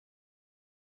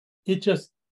 it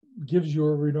just gives you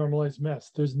a renormalized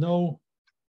mess. There's no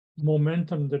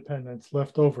momentum dependence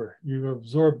left over. You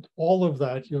absorbed all of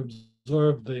that. You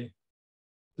absorb the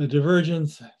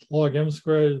divergence, log m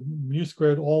squared, mu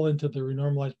squared, all into the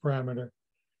renormalized parameter.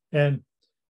 And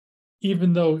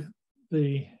even though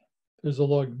there's a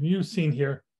log mu seen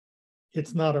here,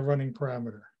 it's not a running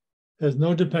parameter. It has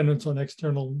no dependence on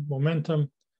external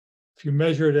momentum. If you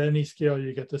measure it at any scale,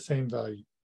 you get the same value.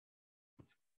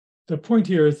 The point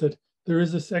here is that there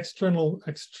is this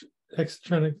extrinsic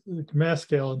mass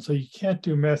scale, and so you can't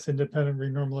do mass independent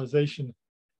renormalization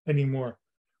anymore.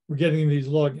 We're getting these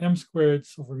log m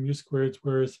squareds over mu squareds,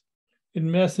 whereas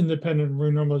in mass independent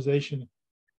renormalization,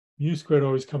 mu squared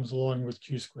always comes along with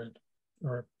q squared,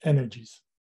 or energies.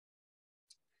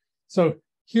 So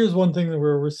here's one thing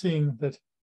where we're seeing that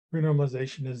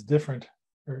renormalization is different,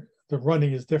 or the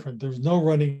running is different. There's no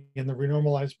running in the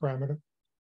renormalized parameter.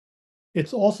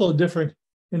 It's also different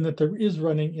in that there is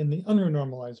running in the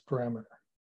unrenormalized parameter.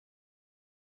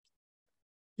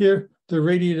 Here, the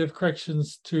radiative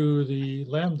corrections to the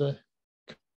lambda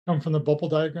come from the bubble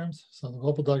diagrams. So the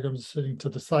bubble diagram is sitting to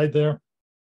the side there.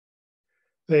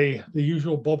 The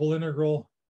usual bubble integral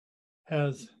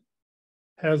has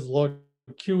log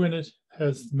q in it,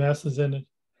 has masses in it.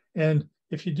 And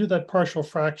if you do that partial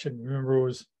fraction, remember it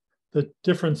was the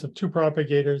difference of two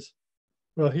propagators.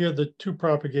 Well, here the two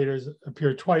propagators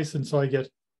appear twice, and so I get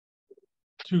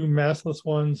two massless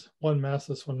ones, one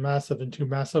massless, one massive, and two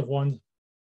massive ones.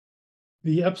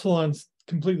 The epsilons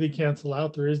completely cancel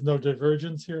out. There is no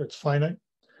divergence here. It's finite.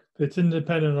 It's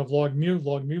independent of log mu.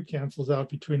 Log mu cancels out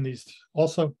between these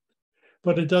also,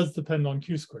 but it does depend on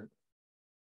q squared.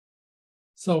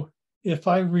 So if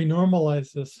I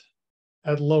renormalize this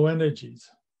at low energies,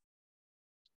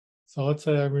 so let's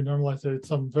say I renormalize it at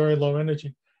some very low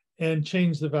energy and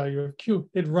change the value of q,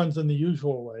 it runs in the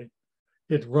usual way.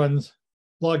 It runs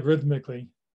logarithmically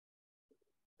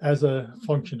as a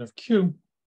function of q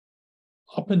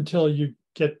up until you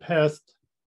get past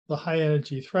the high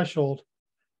energy threshold,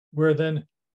 where then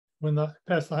when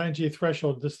past the high energy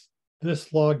threshold,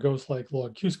 this log goes like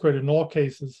log q squared in all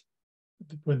cases.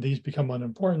 when these become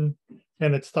unimportant,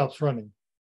 and it stops running.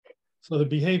 So the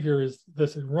behavior is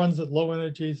this: it runs at low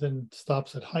energies and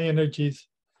stops at high energies.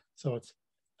 So it's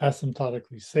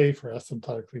asymptotically safe or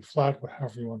asymptotically flat,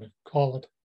 however you want to call it.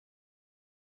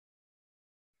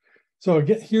 So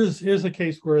again, here's a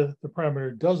case where the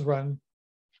parameter does run,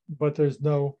 but there's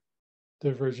no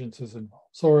divergences involved.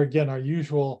 So again, our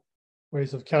usual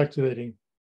ways of calculating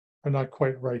are not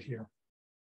quite right here.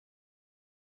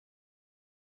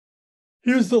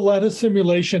 Here's the lattice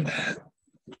simulation.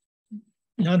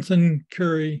 Janssen,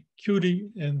 Curie,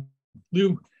 and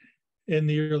Liu in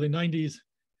the early 90s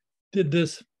did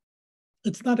this.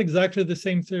 It's not exactly the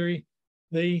same theory.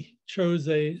 They chose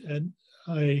a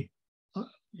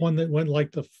one that went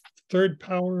like the third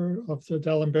power of the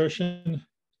D'Alembert,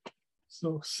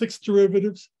 so 6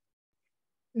 derivatives.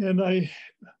 And I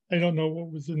don't know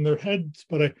what was in their heads,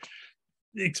 but I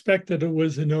expect that it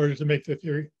was in order to make the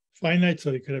theory finite,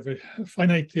 so they could have a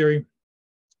finite theory.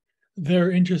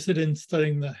 They're interested in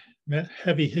studying the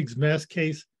heavy Higgs mass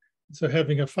case. So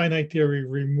having a finite theory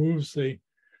removes the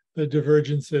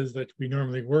divergences that we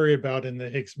normally worry about in the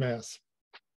Higgs mass.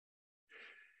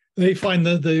 They find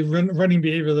that the running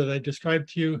behavior that I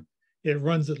described to you, it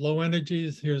runs at low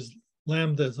energies. Here's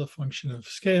lambda as a function of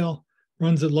scale,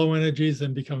 runs at low energies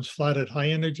and becomes flat at high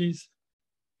energies.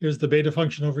 Here's the beta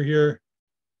function over here.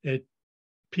 It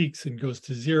peaks and goes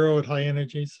to 0 at high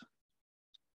energies.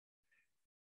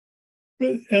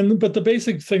 But the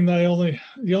basic thing that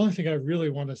the only thing I really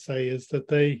want to say is that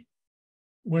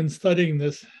when studying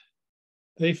this,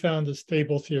 they found a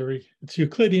stable theory. It's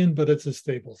Euclidean, but it's a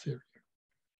stable theory.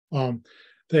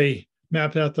 They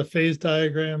mapped out the phase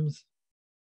diagrams.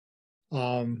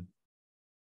 I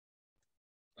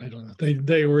don't know.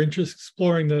 They were interested in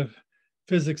exploring the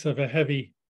physics of a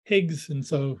heavy Higgs, and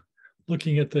so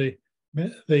looking at the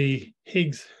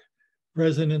Higgs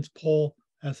resonance pole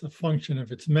as a function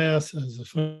of its mass, as a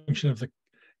function of the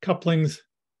couplings.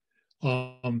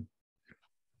 And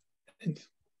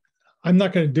I'm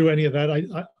not going to do any of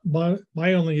that.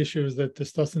 My only issue is that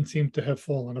this doesn't seem to have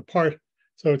fallen apart,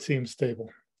 so it seems stable.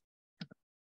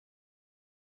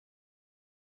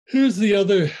 Here's the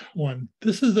other one.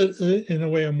 This is, in a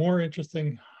way, a more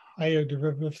interesting higher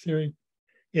derivative theory.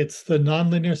 It's the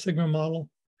nonlinear sigma model.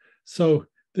 So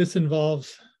this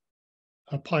involves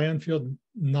a pion field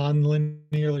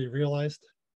non-linearly realized.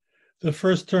 The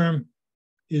first term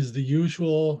is the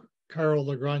usual chiral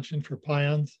Lagrangian for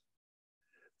pions.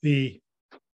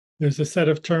 There's a set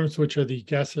of terms which are the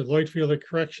Gasser-Leutwiler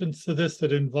corrections to this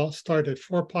that start at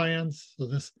 4 pions. So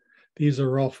these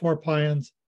are all 4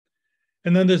 pions.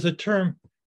 And then there's a term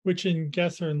which in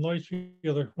Gasser and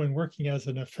Leutwiler, when working as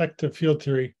an effective field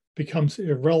theory, becomes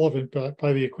irrelevant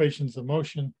by the equations of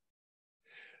motion.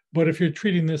 But if you're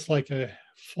treating this like a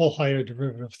full higher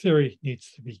derivative theory, it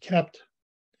needs to be kept.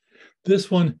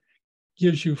 This one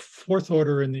gives you 4th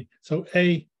order so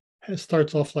A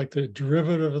starts off like the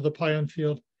derivative of the pion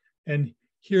field, and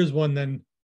here's one then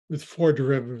with 4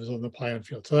 derivatives on the pion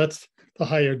field. So that's the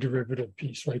higher derivative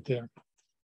piece right there.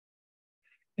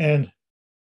 And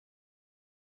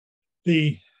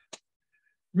the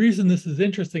reason this is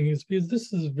interesting is because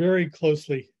this is very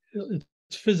closely, it's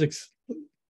physics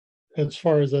as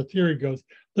far as that theory goes,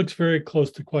 looks very close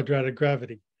to quadratic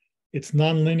gravity. It's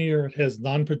nonlinear, it has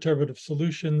non-perturbative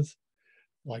solutions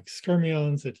like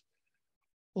skyrmions.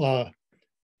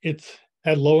 It's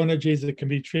at low energies, it can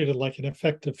be treated like an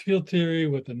effective field theory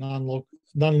with a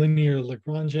nonlinear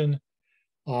Lagrangian.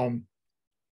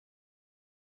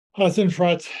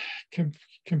 Hasenfratz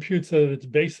computes that its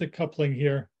basic coupling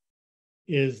here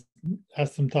is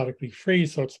asymptotically free,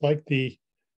 so it's like the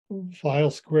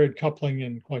Weyl squared coupling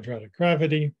in quadratic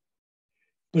gravity.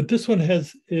 But this one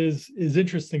is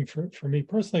interesting for me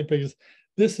personally, because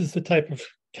this is the type of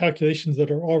calculations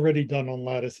that are already done on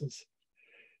lattices.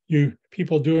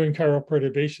 People doing chiral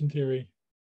perturbation theory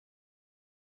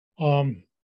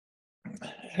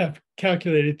have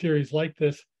calculated theories like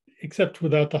this, except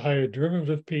without the higher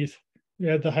derivative piece. You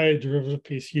add the higher derivative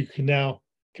piece, you can now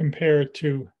compare it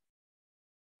to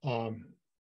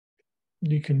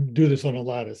you can do this on a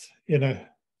lattice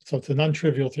so it's a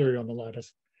non-trivial theory on the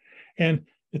lattice. And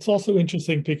it's also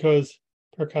interesting because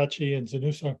Percacci and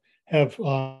Zanuso have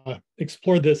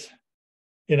explored this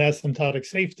in asymptotic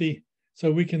safety.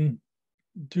 So we can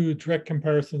do direct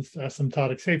comparisons to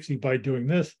asymptotic safety by doing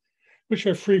this, which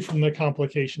are free from the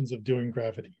complications of doing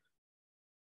gravity.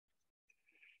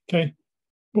 Okay,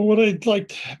 but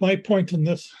what my point in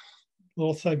this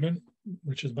little segment,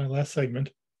 which is my last segment,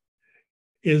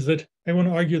 is that I want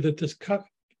to argue that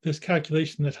this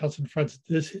calculation that Hasenfratz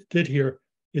did here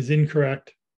is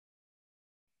incorrect.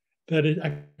 that it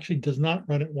actually does not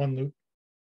run at one loop,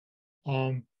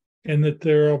 and that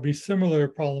there will be similar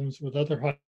problems with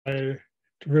other higher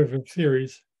derivative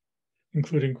theories,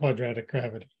 including quadratic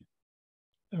gravity.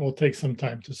 It will take some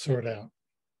time to sort out.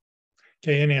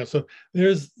 Okay, anyhow, so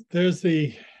there's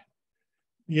the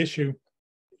issue.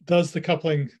 Does the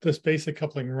coupling, this basic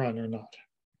coupling, run or not?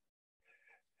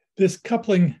 This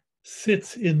coupling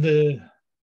sits in the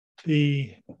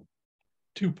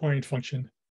 2-point function,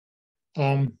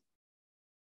 the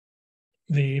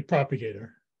propagator.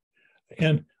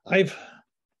 And I've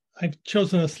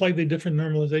chosen a slightly different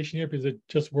normalization here because it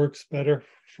just works better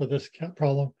for this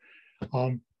problem.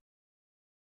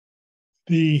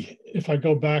 If I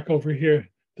go back over here,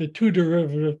 the two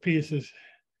derivative pieces,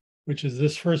 which is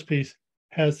this first piece,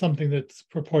 has something that's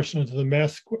proportional to the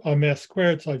mass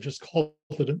squared, so I just called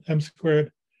it an m squared.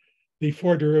 The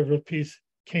 4 derivative piece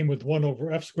came with 1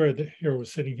 over f squared. Here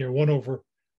was sitting here 1 over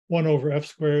f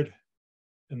squared,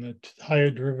 and the higher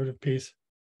derivative piece.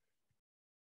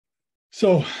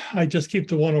 So I just keep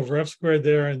the 1 over f squared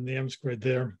there and the m squared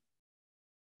there,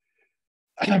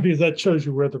 because that shows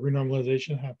you where the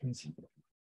renormalization happens.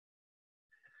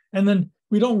 And then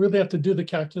we don't really have to do the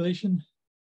calculation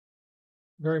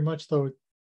very much, though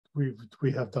we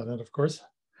have done it, of course.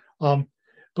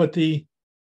 But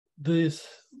this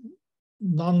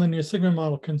nonlinear sigma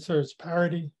model conserves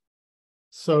parity.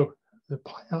 So the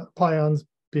pions,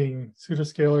 being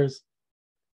pseudoscalars,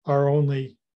 are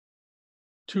only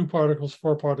 2 particles,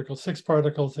 4 particles, 6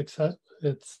 particles, etc.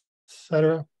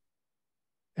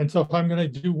 And so if I'm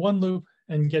going to do one loop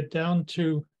and get down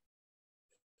to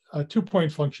a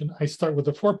 2-point function, I start with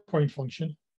a 4-point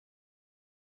function.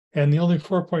 And the only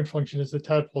 4-point function is the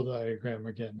tadpole diagram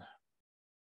again.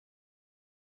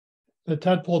 The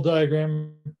tadpole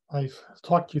diagram, I've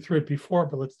talked you through it before,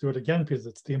 but let's do it again because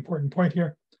it's the important point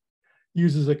here.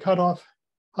 Uses a cutoff.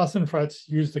 Hassenfratz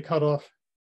used the cutoff.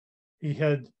 He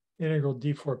had integral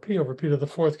d4p over p to the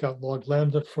 4th, got log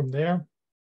lambda from there.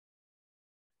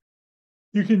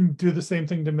 You can do the same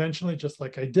thing dimensionally, just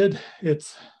like I did. It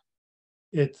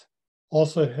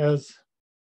also has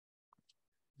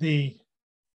the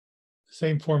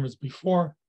same form as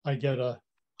before. I get a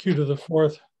q to the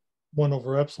 4th, 1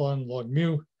 over epsilon log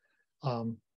mu.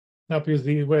 Now, because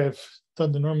the way I've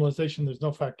done the normalization, there's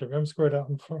no factor of m squared out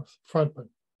in front, but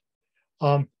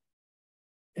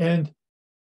and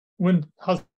when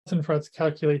Hassenfratz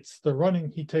calculates the running,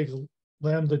 he takes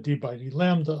lambda d by d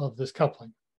lambda of this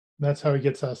coupling. And that's how he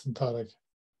gets asymptotic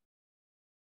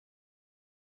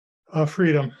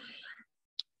freedom.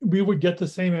 We would get the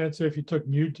same answer if you took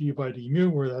mu d by d mu,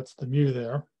 where that's the mu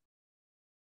there.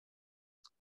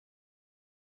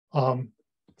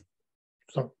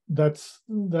 So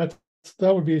that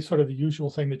would be sort of the usual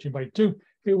thing that you might do.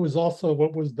 It was also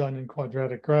what was done in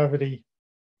quadratic gravity.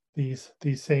 These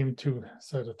same 2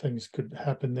 sort of things could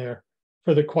happen there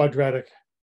for the quadratic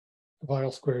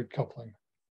Weyl squared coupling.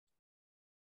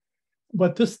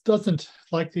 But this doesn't,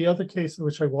 like the other case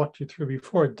which I walked you through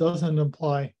before, it doesn't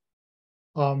imply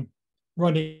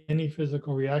running any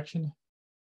physical reaction,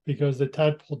 because the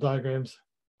tadpole diagrams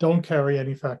don't carry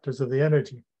any factors of the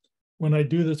energy. When I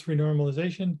do this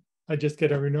renormalization, I just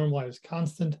get a renormalized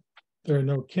constant. There are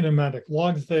no kinematic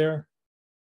logs there.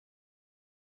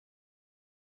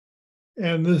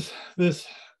 And this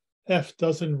f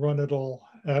doesn't run at all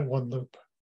at one loop.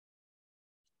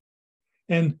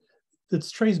 And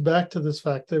it's traced back to this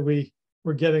fact that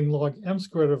we're getting log m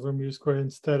squared over mu squared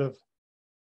instead of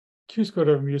q squared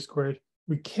over mu squared.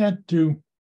 We can't do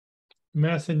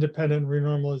mass independent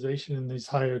renormalization in these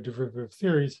higher derivative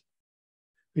theories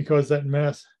because that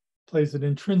mass plays an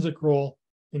intrinsic role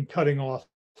in cutting off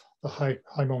the high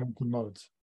momentum modes.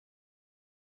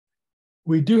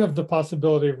 We do have the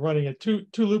possibility of running at two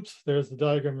loops. There's the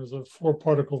diagram as a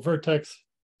 4-particle vertex,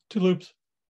 2 loops.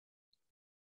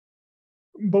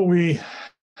 But we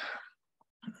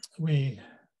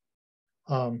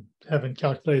haven't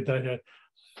calculated that yet.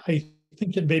 I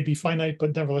think it may be finite,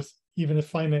 but nevertheless, even if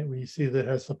finite, we see that it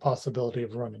has the possibility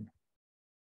of running.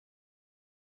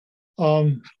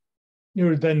 It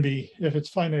would then be, if it's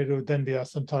finite, it would then be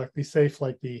asymptotically safe,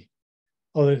 like the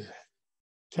other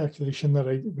calculation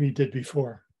that we did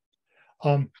before.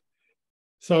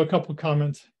 So a couple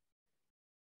comments.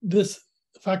 The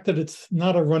fact that it's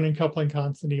not a running coupling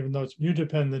constant, even though it's mu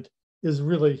dependent, is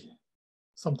really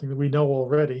something that we know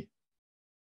already.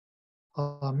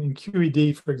 In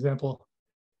QED, for example,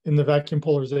 in the vacuum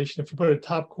polarization, if you put a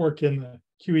top quark in the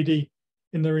QED,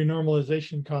 in the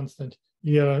renormalization constant,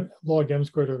 you get a log m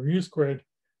squared over mu squared,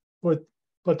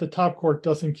 but the top quark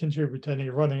doesn't contribute to any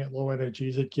running at low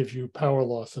energies. It gives you power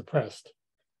law suppressed.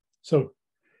 So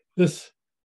this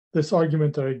this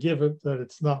argument that I give it that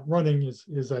it's not running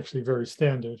is actually very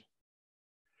standard.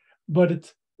 But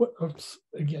it's, oops,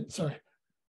 again, sorry.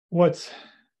 What's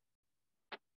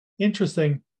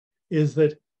interesting is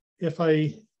that if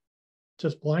I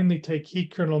just blindly take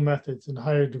heat kernel methods and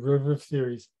higher derivative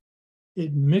theories,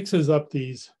 it mixes up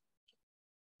these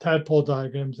tadpole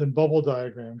diagrams and bubble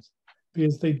diagrams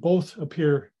because they both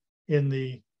appear in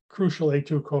the crucial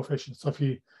A2 coefficient. So if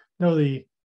you know the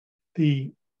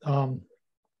heat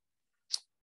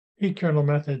kernel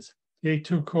methods, the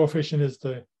A2 coefficient is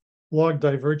the log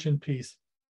divergent piece,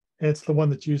 and it's the one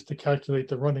that's used to calculate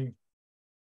the running.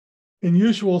 In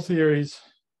usual theories,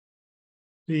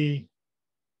 the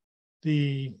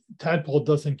tadpole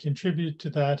doesn't contribute to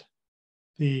that.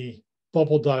 The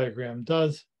bubble diagram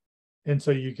does. And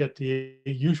so you get the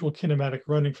usual kinematic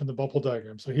running from the bubble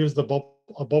diagram. So here's a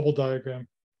bubble diagram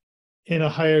in a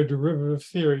higher derivative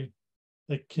theory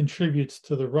that contributes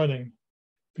to the running,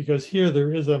 because here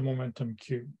there is a momentum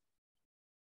cube.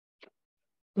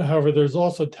 But however, there's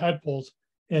also tadpoles,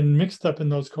 and mixed up in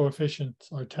those coefficients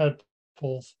are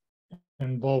tadpoles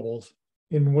and bubbles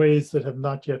in ways that have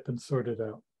not yet been sorted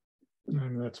out.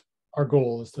 And that's our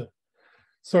goal, is to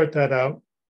sort that out.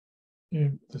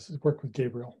 And this is work with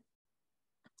Gabriel.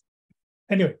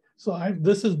 Anyway, so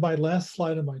this is my last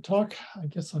slide of my talk. I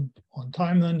guess I'm on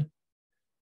time then.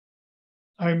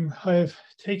 I've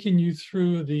taken you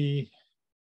through the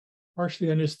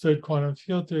partially understood quantum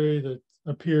field theory that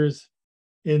appears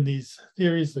in these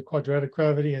theories, the quadratic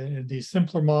gravity and these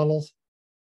simpler models.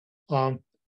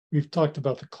 We've talked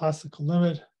about the classical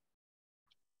limit,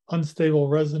 unstable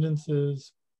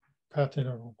resonances, path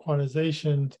integral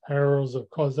quantization, arrows of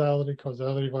causality,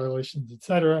 causality violations,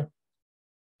 etc.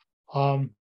 And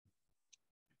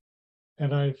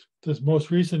this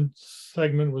most recent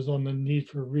segment was on the need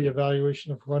for reevaluation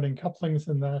of running couplings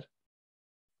in that,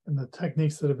 and the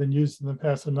techniques that have been used in the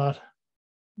past are not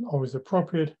always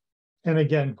appropriate. And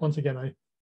again, once again,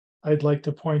 I'd like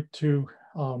to point to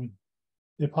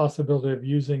the possibility of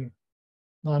using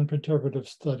non-perturbative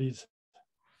studies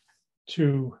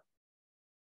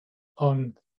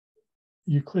on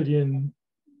Euclidean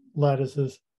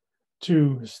lattices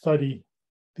to study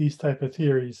these type of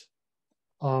theories,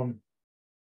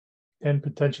 and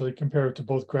potentially compare it to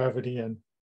both gravity and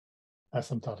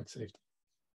asymptotic safety.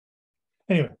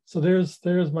 Anyway, so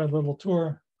there's my little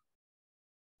tour.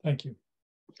 Thank you.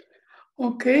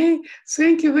 Okay,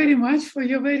 thank you very much for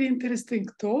your very interesting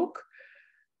talk.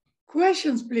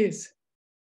 Questions, please.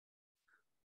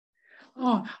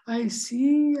 Oh, I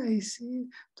see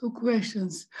 2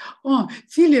 questions. Oh,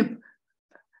 Philip,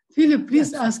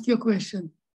 please ask your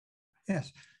question.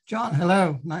 Yes, John,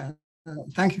 hello.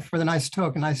 Thank you for the nice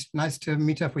talk. Nice to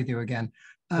meet up with you again.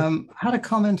 Had a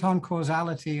comment on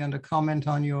causality and a comment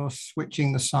on your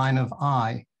switching the sign of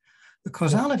I. The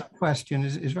causality question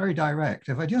is very direct.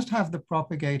 If I just have the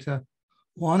propagator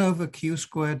 1 over q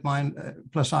squared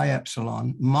plus I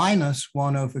epsilon minus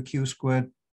 1 over q squared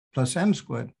plus m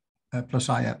squared plus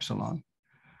I epsilon,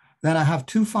 then I have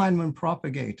 2 Feynman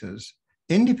propagators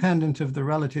independent of the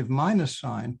relative minus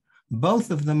sign.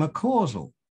 Both of them are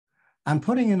causal. And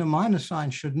putting in a minus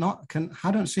sign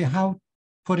I don't see how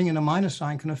putting in a minus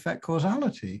sign can affect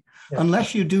causality,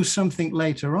 unless you do something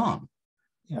later on.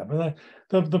 Yeah, but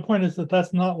the point is that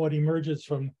that's not what emerges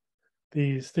from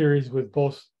these theories with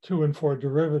both 2 and 4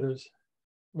 derivatives.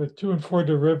 With 2 and 4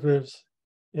 derivatives,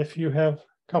 if you have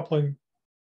coupling,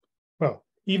 well,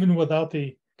 even without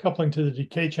the coupling to the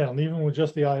decay channel, even with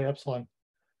just the I epsilon,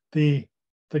 the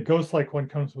ghost-like one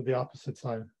comes with the opposite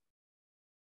sign.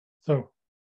 So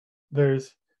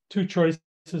there's 2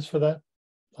 choices for that.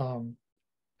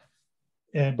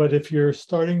 But if you're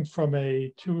starting from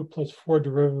a 2 plus 4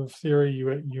 derivative theory,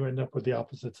 you end up with the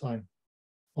opposite sign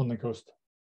on the ghost.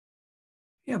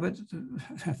 Yeah, but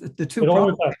the two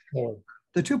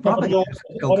propagators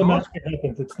automatically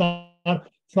happens. It's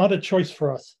not a choice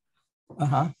for us.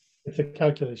 It's a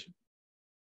calculation.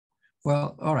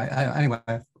 Well, all right. Anyway,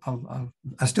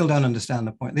 I still don't understand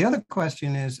the point. The other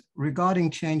question is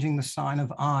regarding changing the sign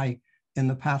of I in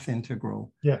the path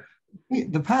integral. Yeah.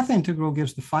 The path integral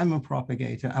gives the Feynman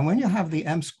propagator, and when you have the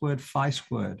m squared phi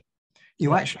squared,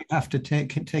 you actually have to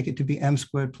take it to be m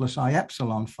squared plus I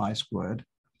epsilon phi squared.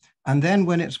 And then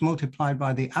when it's multiplied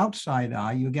by the outside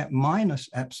I, you get minus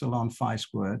epsilon phi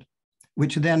squared,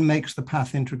 which then makes the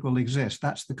path integral exist.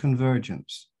 That's the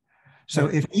convergence. So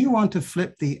if you want to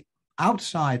flip the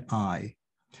outside I,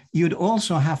 you'd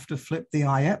also have to flip the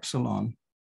I epsilon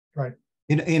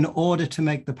in order to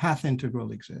make the path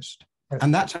integral exist.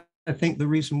 And that's, I think, the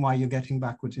reason why you're getting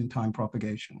backwards in time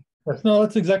propagation. No,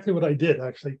 that's exactly what I did,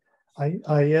 actually.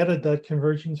 I added that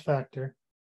convergence factor,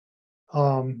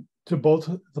 to both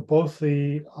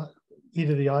the e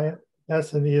to the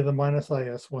is and e to the minus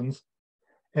is ones,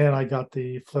 and I got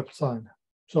the flipped sign.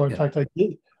 So in fact, I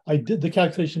did the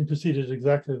calculation proceeded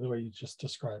exactly the way you just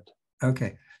described.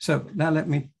 Okay, so now let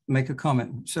me make a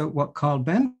comment. So what Carl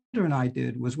Bender and I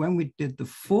did was when we did the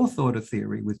fourth order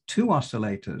theory with two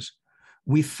oscillators,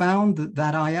 we found that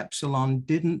that I epsilon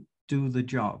didn't do the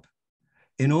job.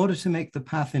 In order to make the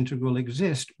path integral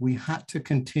exist, we had to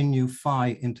continue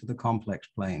phi into the complex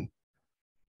plane.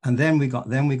 And then we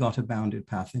got a bounded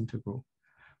path integral.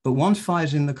 But once phi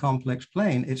is in the complex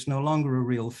plane, it's no longer a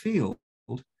real field.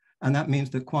 And that means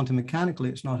that quantum mechanically,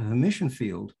 it's not a Hermitian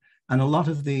field. And a lot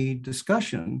of the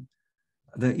discussion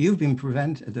that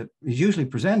that is usually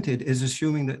presented is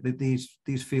assuming that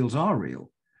these fields are real.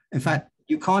 In fact,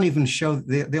 you can't even show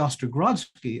the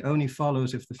Ostrogrodsky only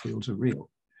follows if the fields are real.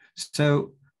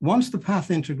 So once the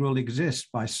path integral exists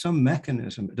by some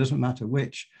mechanism, it doesn't matter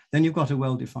which, then you've got a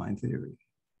well-defined theory.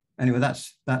 Anyway,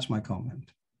 that's my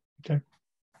comment. Okay.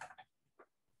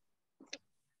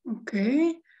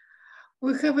 Okay.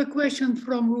 We have a question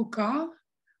from Luca.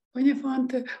 When you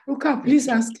want, Luca, please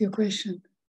ask your question.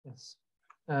 Yes.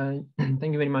 Thank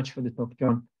you very much for the talk,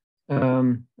 John.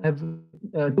 I have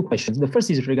two questions. The first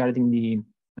is regarding the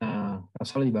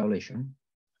causality violation.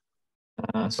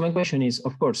 So my question is,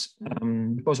 of course,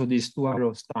 because of these 2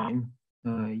 hours time,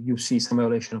 you see some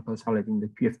violation of causality in the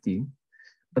QFT.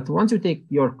 But once you take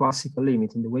your classical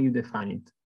limit in the way you define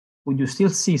it, would you still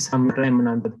see some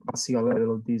remnant at the classical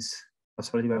level of this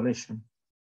causality violation?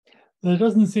 There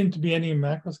doesn't seem to be any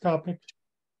macroscopic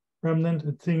remnant.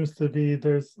 It seems to be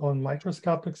there's on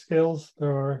microscopic scales,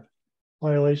 there are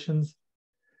violations.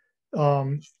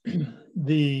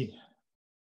 The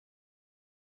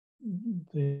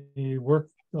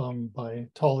work by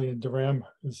Tolley and Durham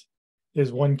is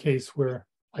one case where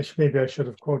maybe I should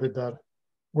have quoted that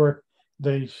work.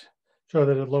 They show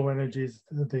that at low energies,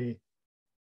 the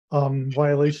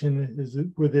violation is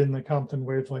within the Compton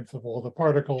wavelength of all the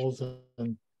particles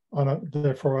and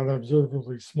therefore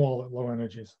unobservably small at low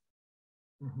energies.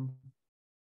 Mm-hmm.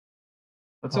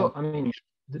 But so, I mean,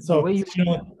 the way you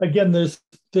know, again, there's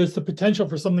the potential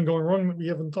for something going wrong that we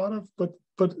haven't thought of, but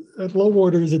at low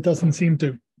orders, it doesn't seem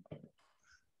to.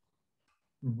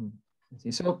 Mm-hmm.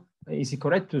 So is it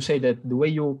correct to say that the way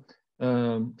you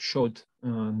showed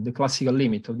the classical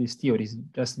limit of this theory is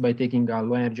just by taking a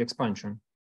low energy expansion?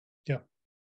 Yeah.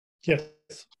 Yes.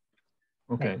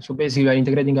 Okay. So basically, you are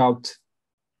integrating out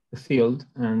the field,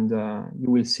 and you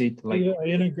will see it like. I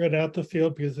integrate out the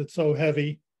field because it's so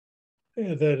heavy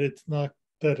that it's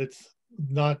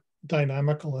not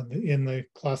dynamical in the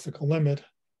classical limit,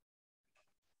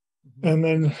 and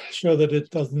then show that it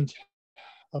doesn't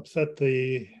upset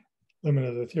the limit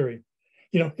of the theory.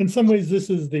 You know, in some ways, this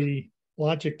is the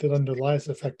logic that underlies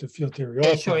effective field theory.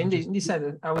 Also, sure. In this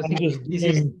sense, I was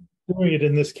thinking doing it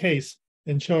in this case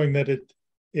and showing that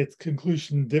its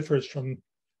conclusion differs from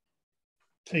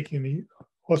taking the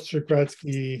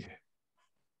Ostrogrodsky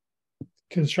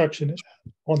construction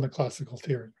on the classical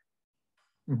theory.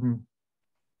 Mm-hmm.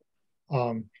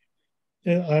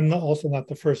 And I'm also not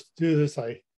the first to do this.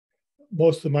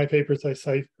 Most of my papers I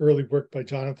cite early work by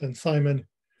Jonathan Simon,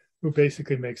 who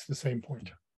basically makes the same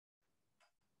point.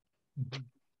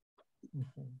 Mm-hmm.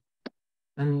 Okay.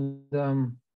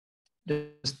 And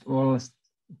just one last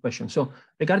question. So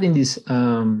regarding this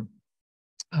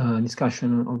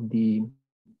discussion of the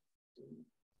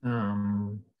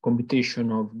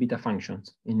computation of beta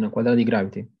functions in quadratic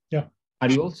gravity. Yeah. Are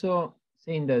you also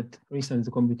saying that, for instance,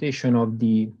 the computation of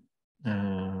the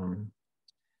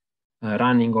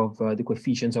running of the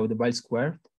coefficients of the Weil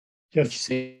squared, yes, which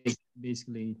say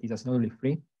basically it is asymptotically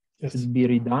free, yes, should be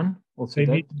redone? Also,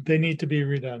 they need to be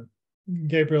redone.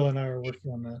 Gabriel and I are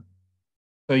working on that.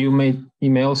 So it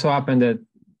may also happen that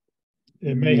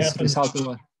it may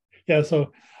happen. Yeah.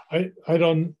 So I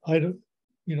don't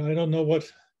know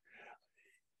what.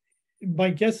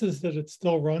 My guess is that it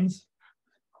still runs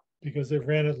because it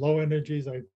ran at low energies.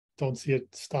 I don't see it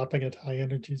stopping at high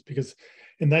energies because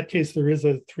in that case, there is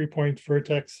a 3-point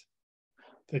vertex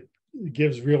that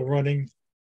gives real running.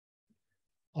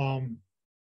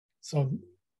 So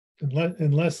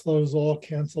unless those all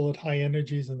cancel at high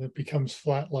energies and it becomes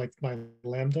flat like my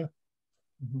lambda,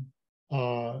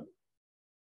 I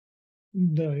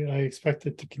expect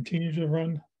it to continue to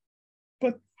run.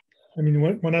 But I mean,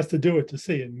 one has to do it to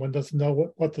see, and one doesn't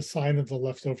know what the sign of the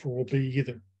leftover will be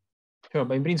either. Sure,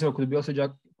 but in principle, could be also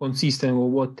just consistent with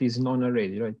what is known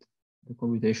already, right? The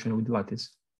computation with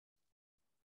lattice.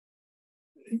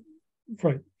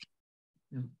 Right.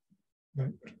 Yeah.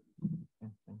 Right.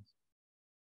 Okay, thanks.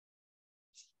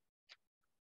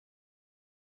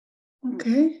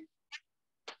 Okay.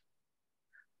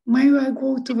 May I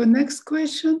go to the next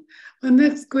question? The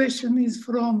next question is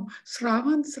from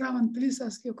Shravan. Shravan, please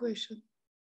ask your question.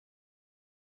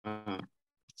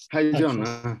 Hi, John.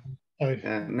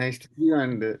 Hi. Nice to see you,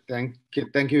 and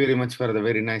thank you very much for the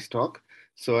very nice talk.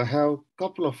 So I have a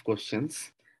couple of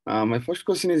questions. My first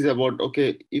question is about,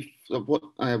 okay, if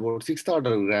about sixth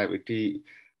order gravity,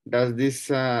 does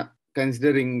this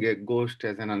considering a ghost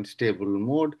as an unstable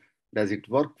mode, does it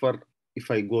work for if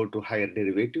I go to higher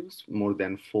derivatives more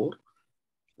than 4?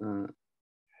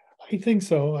 I think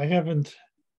so. I haven't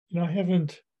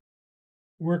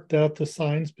worked out the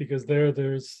signs because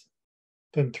there's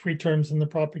then 3 terms in the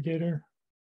propagator.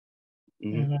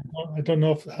 Mm-hmm. And I don't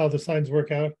know how the signs work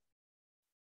out.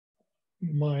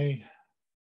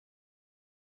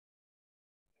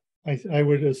 I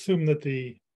would assume that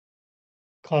the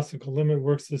classical limit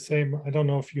works the same. I don't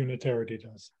know if unitarity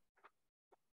does.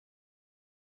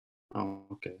 Oh,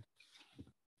 okay.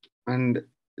 And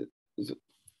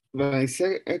my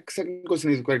second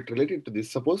question is quite related to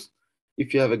this. Suppose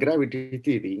if you have a gravity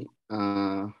theory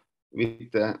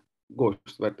with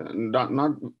ghosts, but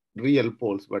not real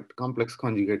poles, but complex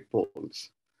conjugate poles.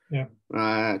 Yeah.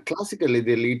 Classically,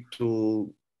 they lead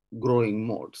to growing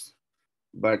modes.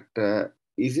 But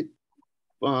is it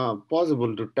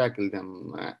possible to tackle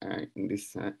them in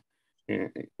this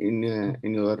in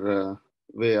your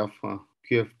way of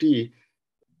QFT?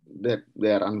 That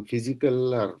they are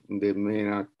unphysical, or they may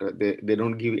not, they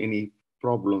don't give any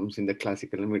problems in the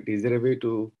classical limit. Is there a way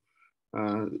to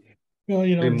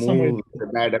in some ways, remove the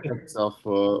bad effects of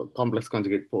complex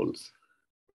conjugate poles?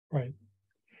 Right.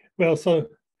 Well, so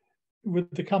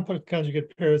with the complex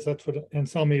conjugate pairs, that's what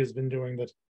Anselmi has been doing,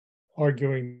 that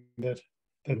arguing that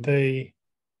they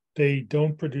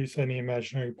don't produce any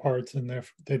imaginary parts, and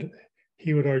therefore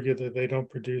he would argue that they don't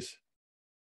produce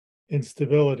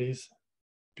instabilities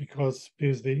because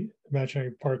the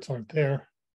imaginary parts aren't there.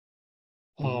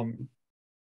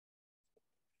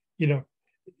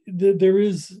 There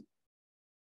is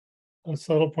a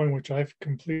subtle point which I've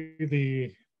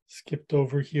completely skipped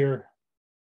over here,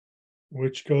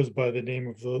 which goes by the name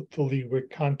of the Leawick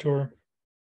contour,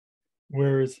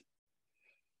 whereas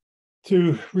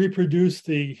to reproduce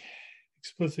the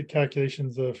explicit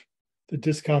calculations of the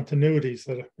discontinuities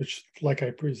which, like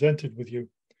I presented with you,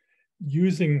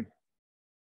 using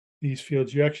these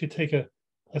fields, you actually take a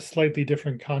slightly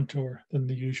different contour than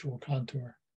the usual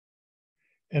contour.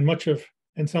 And much of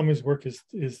Anselmi's work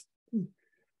is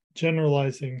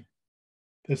generalizing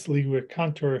this Leawick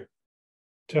contour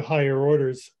to higher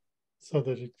orders so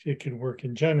that it can work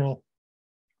in general.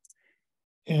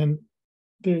 And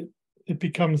it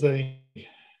becomes a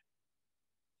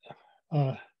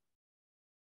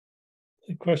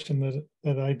question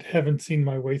that I haven't seen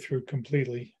my way through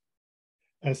completely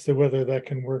as to whether that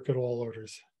can work at all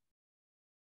orders.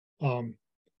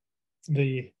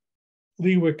 The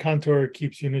Leawick contour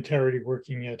keeps unitarity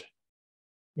working at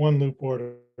 1 loop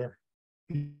order.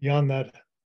 Beyond that,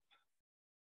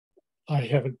 I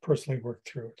haven't personally worked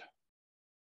through it.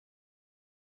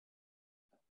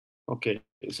 Okay,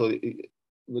 so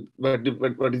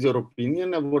what is your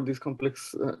opinion about this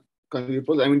complex conjugate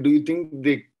poles? I mean, do you think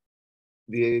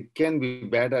they can be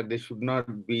bad, or they should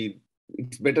not be?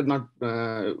 It's better not.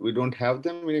 We don't have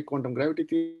them in a quantum gravity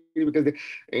theory, because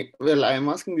well, I'm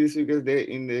asking this because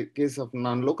in the case of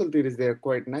non-local theories, they are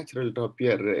quite natural to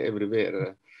appear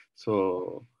everywhere.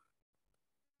 So,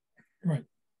 right.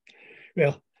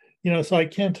 Well, so I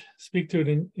can't speak to it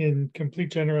in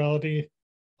complete generality.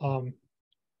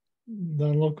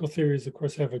 Non-local theories, of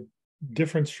course, have a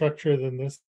different structure than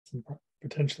this, and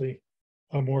potentially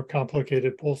a more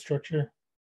complicated pole structure.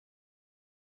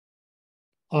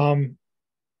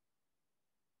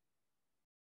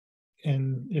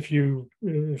 And if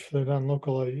they're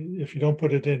non-local, if you don't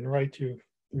put it in right,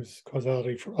 there's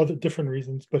causality for other different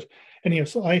reasons. But anyhow,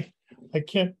 so I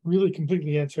can't really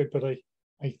completely answer it, but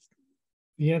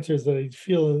the answer is that I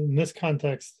feel in this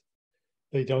context,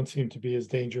 they don't seem to be as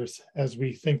dangerous as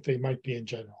we think they might be in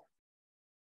general.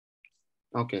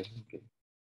 Okay.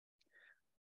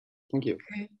 Thank you.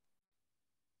 Okay.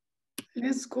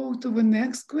 Let's go to the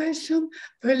next question.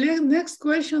 The next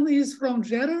question is from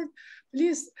Gerard.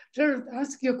 Please, Gerard,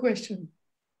 ask your question.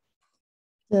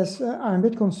 Yes, I'm a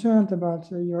bit concerned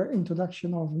about your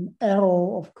introduction of an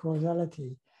arrow of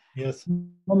causality. Yes.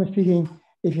 Normally speaking,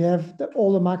 if you have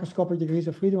all the macroscopic degrees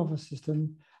of freedom of a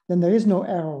system, then there is no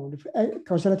arrow. The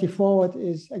causality forward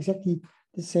is exactly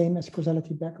the same as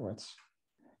causality backwards.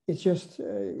 It's just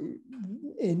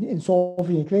in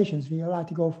solving equations, we are allowed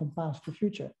to go from past to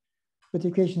future. but the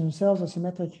equations themselves are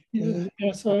symmetric.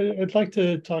 Yeah, so I'd like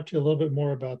to talk to you a little bit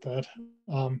more about that.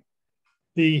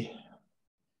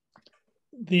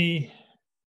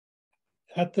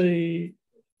 At the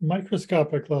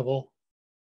microscopic level,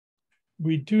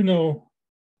 we do know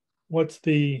what's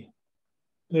the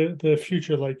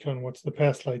future light cone, what's the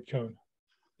past light cone.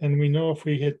 And we know if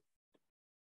we hit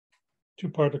two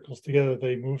particles together,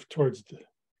 they move towards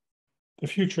the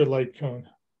future light cone.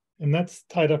 And that's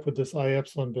tied up with this I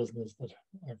epsilon business that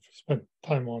I've spent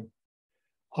time on.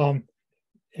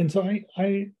 And so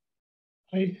I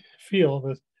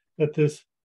feel that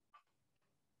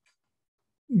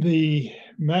the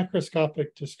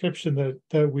macroscopic description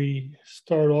that we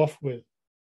start off with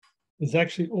is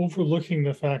actually overlooking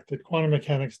the fact that quantum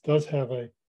mechanics does have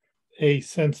a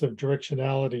sense of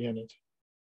directionality in it.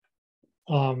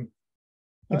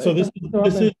 And so this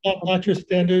is not your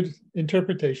standard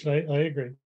interpretation. I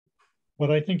agree.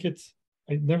 But I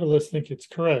nevertheless think it's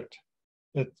correct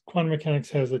that quantum mechanics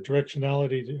has a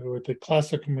directionality that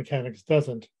classical mechanics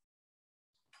doesn't.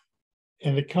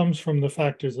 And it comes from the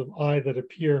factors of I that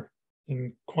appear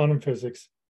in quantum physics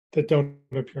that don't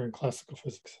appear in classical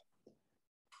physics.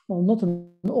 Well, not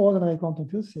an ordinary quantum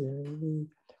field theory. The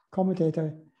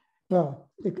commutator,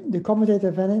 the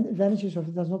commutator vanishes or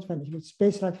it does not vanish. With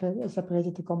space-like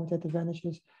separated, the commutator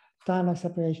vanishes. Time-like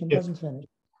separation doesn't vanish.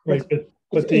 Right,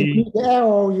 but the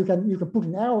arrow, you can put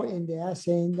an arrow in there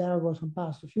saying the arrow goes from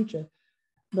past to future,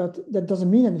 but that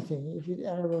doesn't mean anything. If the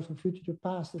arrow goes from future to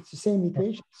past, it's the same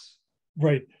equations.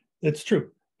 Right, that's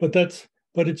true, but it's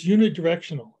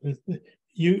unidirectional.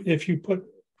 If you put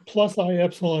plus I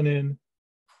epsilon in,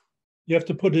 you have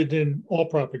to put it in all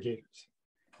propagators.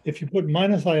 If you put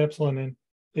minus I epsilon in,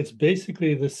 it's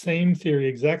basically the same theory,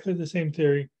 exactly the same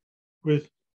theory,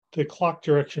 with the clock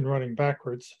direction running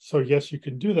backwards. So yes, you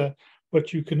can do that,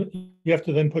 but you have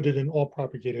to then put it in all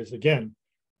propagators again.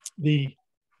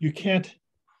 You can't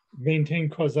maintain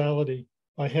causality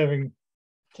by having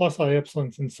plus I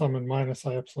epsilons in some and minus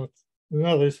I epsilons in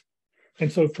others.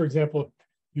 And so, for example,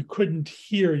 you couldn't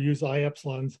here use I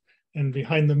epsilons and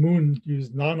behind the moon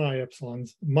use non-I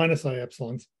epsilons, minus I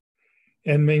epsilons,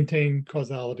 and maintain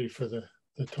causality for the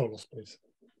total space.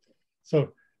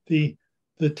 So the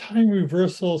time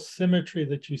reversal symmetry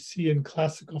that you see in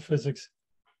classical physics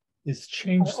is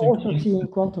changed. I also see in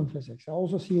quantum physics. I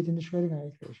also see it in the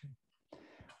Schrödinger equation.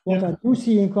 What I do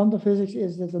see in quantum physics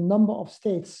is that the number of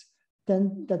states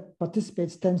that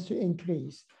participates tends to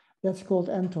increase. That's called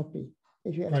entropy,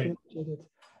 if you actually look at it.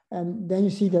 And then you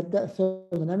see that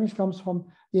thermodynamics comes from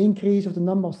the increase of the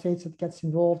number of states that gets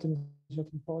involved in a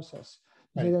certain process.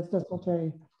 So that's not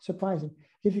very surprising.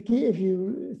 If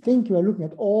you think you are looking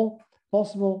at all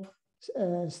possible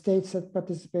states that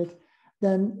participate,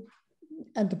 then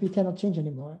entropy cannot change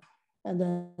anymore. And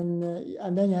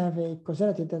then you have a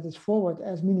causality that is forward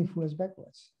as meaningful as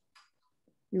backwards.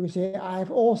 You can say, I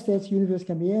have all states the universe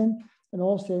can be in, and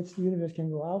all states the universe can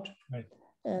go out. Right.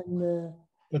 And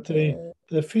but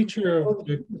the feature of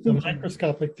the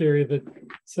microscopic theory that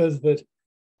says that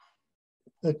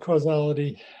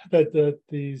causality, that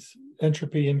these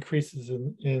entropy increases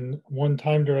in one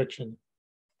time direction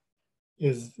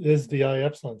is the I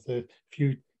epsilons. If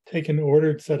you take an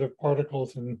ordered set of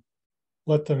particles and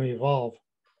let them evolve,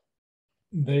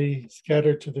 they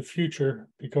scatter to the future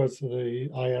because of the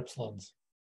I epsilons.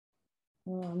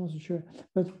 Well, I'm not so sure.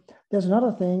 But there's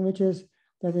another thing, which is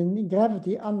that in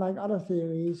gravity, unlike other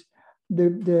theories,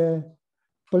 the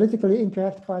politically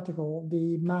incorrect particle,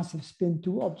 the massive spin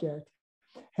 2 object,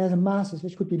 has a masses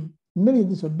which could be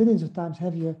millions or billions of times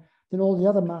heavier than all the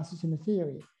other masses in the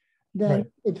theory.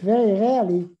 Then it very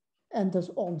rarely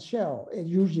enters on shell. It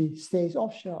usually stays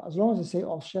off shell. As long as it stays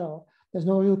off shell, there's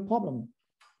no real problem.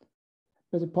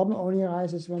 But the problem only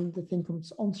arises when the thing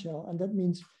comes on shell, and that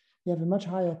means you have a much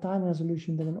higher time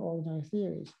resolution than in ordinary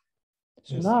theories.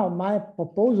 So now my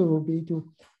proposal would be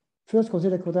to first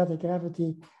consider quadratic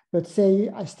gravity, but say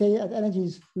I stay at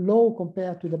energies low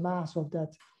compared to the mass of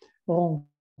that wrong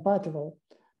particle.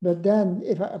 But then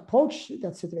if I approach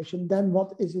that situation, then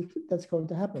what is it that's going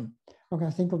to happen? I'm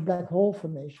going to think of black hole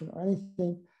formation or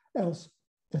anything else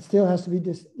that still has to be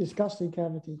discussed in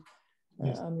gravity.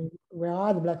 I mean, where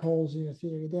are the black holes in your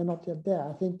theory? They're not yet there.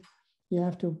 I think you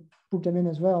have to put them in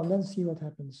as well and then see what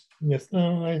happens. Yes,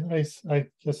 no, I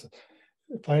guess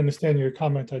if I understand your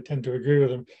comment, I tend to agree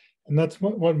with him. And that's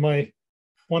what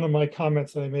one of my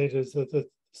comments that I made is that the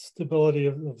stability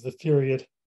of the theory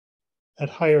at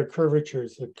higher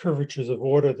curvatures, the curvatures of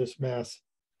order this mass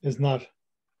is not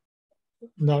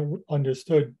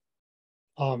understood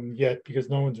yet because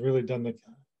no one's really done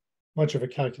much of a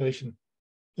calculation.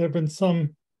 There have been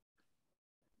some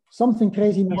something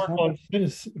crazy must work happen. on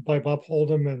this by Bob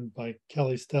Holdham and by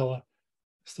Kelly Stella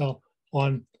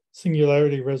on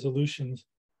singularity resolutions,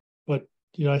 but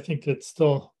I think it's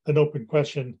still an open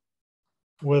question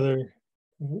whether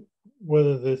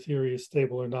the theory is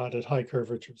stable or not at high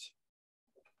curvatures.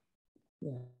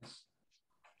 Yes.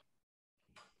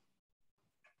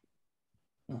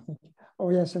 Oh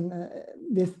yes, and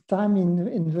with time in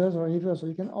inverse or reversal,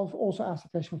 you can also ask the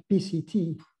question of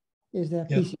PCT. Is there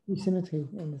PCT symmetry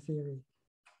in the theory?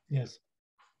 Yes.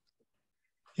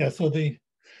 Yeah. So the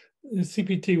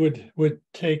CPT would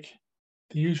take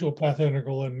the usual path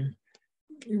integral and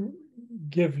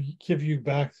give you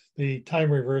back the time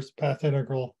reverse path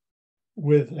integral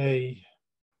with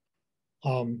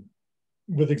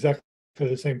exactly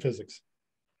the same physics.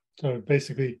 So it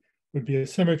basically would be a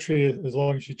symmetry as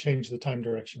long as you change the time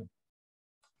direction,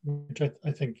 which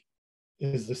I think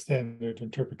is the standard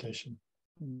interpretation.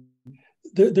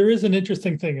 There is an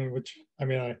interesting thing in which,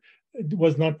 it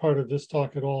was not part of this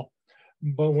talk at all,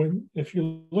 but if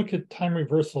you look at time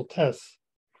reversal tests,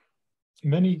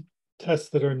 many tests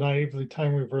that are naively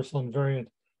time reversal invariant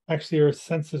actually are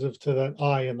sensitive to that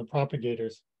I in the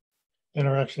propagators and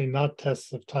are actually not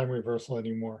tests of time reversal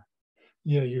anymore.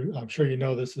 I'm sure you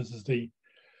know this. This is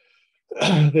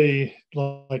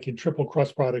like in triple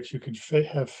cross products, you can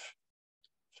have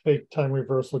fake time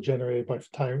reversal generated by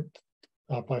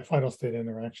final state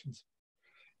interactions,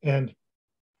 and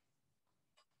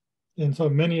so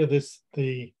many of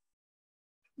the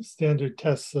standard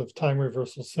tests of time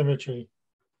reversal symmetry,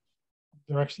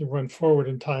 they're actually run forward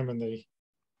in time, and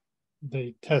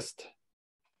they test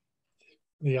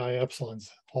the I epsilons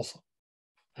also.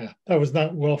 Yeah, that was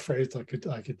not well phrased.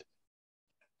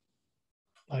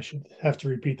 I should have to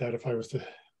repeat that if I was to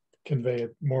convey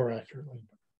it more accurately.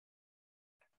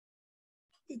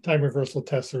 Time reversal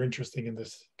tests are interesting in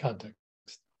this context.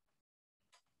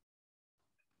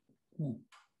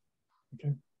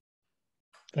 Okay,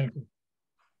 thank you.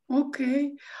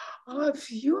 Okay. A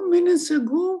few minutes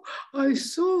ago, I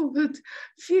saw that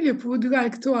Philip would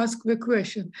like to ask the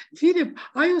question. Philip,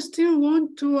 are you still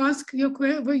want to ask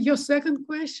your second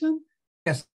question?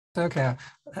 Yes, okay.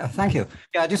 Thank you.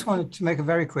 Yeah, I just wanted to make a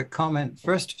very quick comment.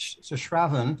 First, to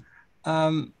Shravan,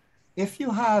 if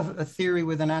you have a theory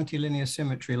with an antilinear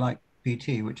symmetry like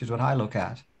PT, which is what I look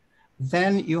at,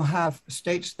 then you have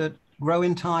states that grow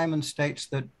in time and states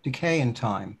that decay in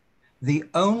time. The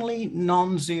only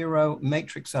non-zero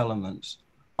matrix elements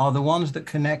are the ones that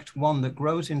connect one that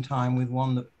grows in time with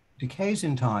one that decays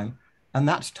in time, and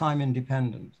that's time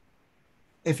independent.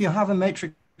 If you have a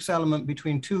matrix element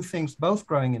between two things both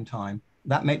growing in time,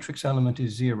 that matrix element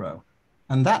is zero.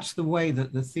 And that's the way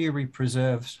that the theory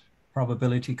preserves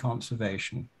probability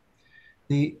conservation.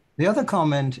 The other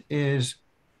comment is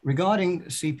regarding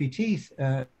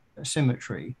CPT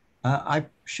symmetry. I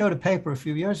showed a paper a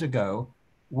few years ago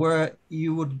where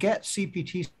you would get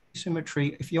CPT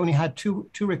symmetry if you only had two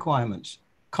requirements: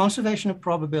 conservation of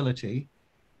probability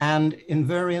and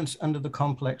invariance under the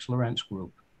complex Lorentz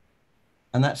group.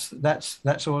 And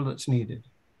that's all that's needed.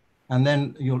 And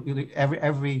then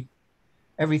every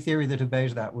theory that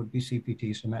obeys that would be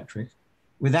CPT symmetric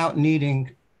without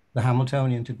needing the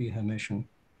Hamiltonian to be Hermitian,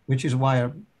 which is why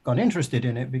I got interested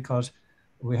in it, because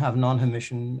we have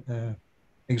non-Hermitian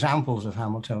examples of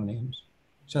Hamiltonians.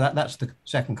 So that's the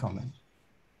second comment.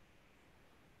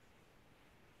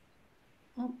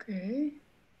 Okay.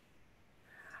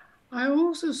 I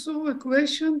also saw a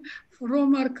question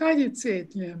from Arkady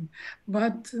Tsetlin,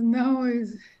 but now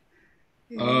is.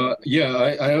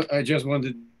 Yeah, I just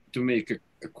wanted to make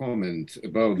a comment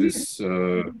about this.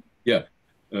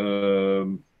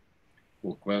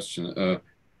 Question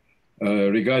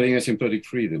regarding asymptotic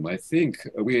freedom. I think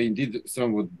we are indeed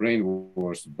somewhat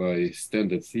brainwashed by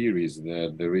standard theories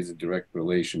that there is a direct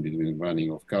relation between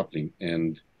running of coupling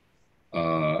and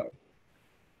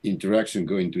interaction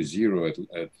going to zero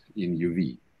in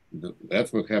UV.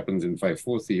 That's what happens in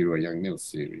 5-4 theory or Young-Mills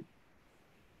theory.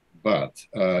 But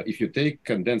if you take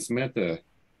condensed matter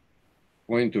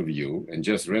point of view and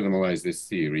just randomize this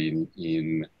theory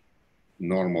in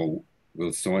normal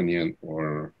Wilsonian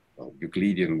or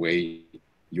Euclidean way,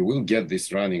 you will get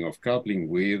this running of coupling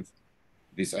with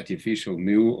this artificial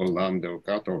mu or lambda or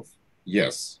cutoff.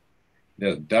 Yes,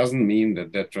 that doesn't mean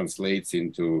that that translates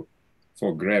into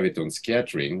for graviton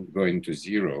scattering going to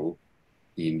zero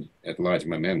at large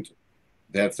momentum.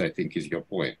 That's, I think, is your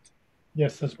point.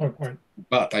 Yes, that's my point.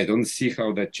 But I don't see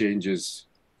how that changes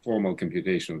formal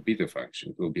computation of beta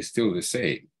function. It will be still the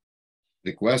same.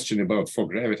 The question about for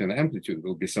graviton amplitude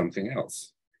will be something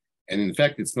else. And in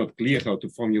fact, it's not clear how to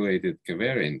formulate it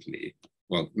covariantly.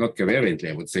 Well, not covariantly,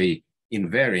 I would say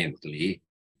invariantly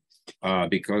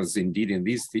because indeed in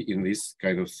this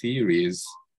kind of theories,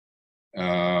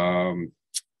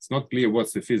 it's not clear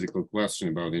what's the physical question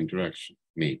about interaction,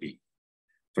 maybe.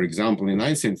 For example, in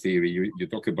Einstein theory, you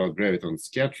talk about graviton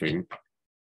scattering,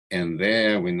 and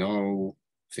there we know,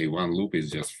 say, one loop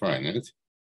is just finite.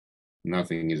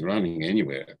 Nothing is running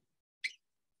anywhere,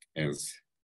 as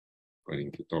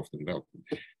according to Toft and Belton.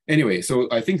 Anyway, so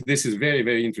I think this is very,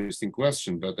 very interesting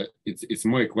question, but it's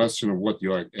more a question of what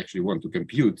you actually want to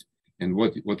compute and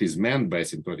what is meant by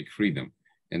asymptotic freedom.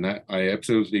 And I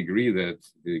absolutely agree that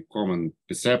the common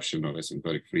perception of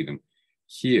asymptotic freedom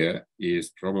here is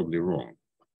probably wrong.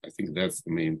 I think that's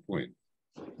the main point.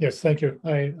 Yes, thank you.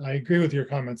 I agree with your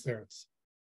comments there.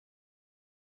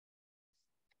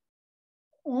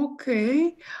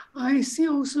 Okay, I see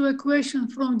also a question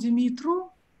from Dimitru.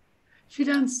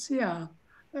 Chilencia,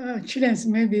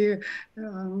 maybe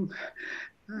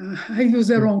I use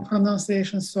the wrong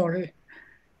pronunciation, sorry.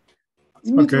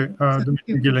 Dimitru,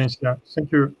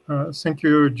 thank you. Thank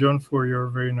you, John, for your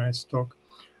very nice talk.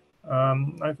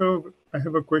 I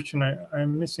have a question.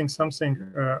 I'm missing something.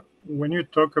 When you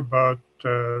talk about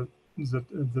the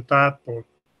tadpole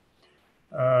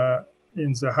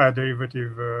in the high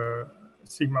derivative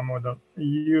sigma model,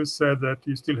 you said that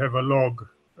you still have a log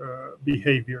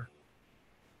behavior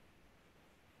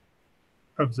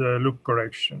of the loop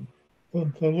correction.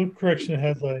 Well, the loop correction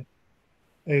has a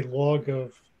log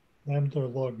of lambda or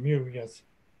log mu, yes.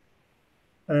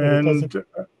 And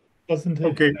doesn't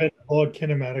okay. have a log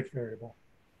kinematic variable.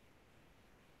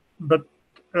 But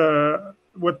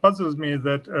what puzzles me is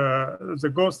that the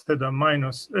ghost had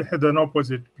an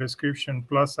opposite prescription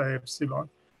plus I epsilon,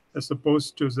 as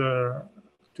opposed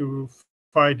to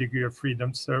phi degree of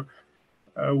freedom. So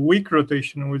weak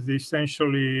rotation would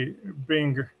essentially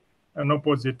bring an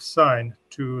opposite sign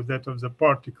to that of the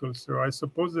particle. So I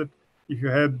suppose that if you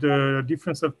had a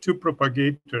difference of two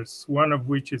propagators, one of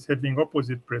which is having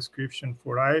opposite prescription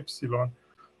for I epsilon,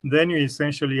 then you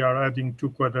essentially are adding two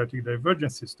quadratic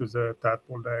divergences to the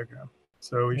tadpole diagram.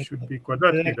 So it should be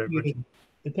quadratic divergent.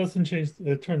 It doesn't change,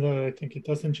 it turns out, I think it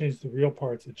doesn't change the real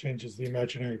parts, it changes the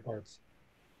imaginary parts.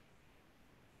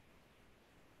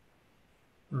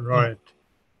 Right.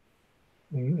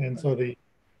 And so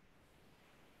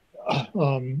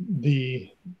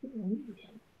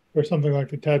for something like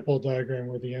the tadpole diagram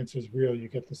where the answer is real, you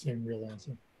get the same real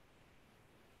answer.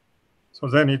 So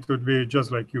then it would be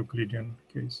just like Euclidean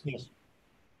case. Yes.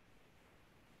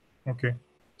 Okay,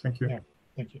 thank you. Yeah,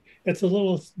 thank you. It's a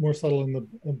little more subtle in the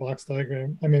box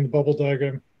diagram, I mean the bubble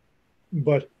diagram,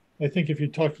 but I think if you're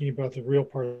talking about the real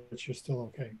parts, you're still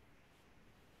okay.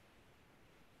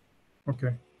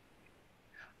 Okay.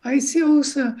 I see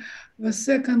also the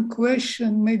second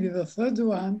question, maybe the third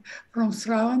one, from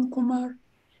Shravan Kumar.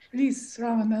 Please,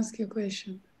 Shravan, ask your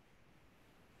question.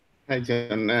 Hi,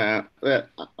 John. Well,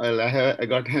 I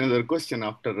got another question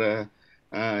after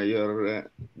your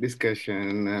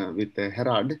discussion with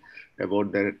Herod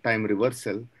about the time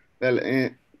reversal. Well,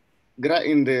 in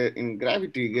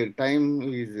gravity, time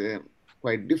is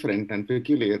quite different and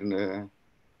peculiar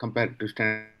compared to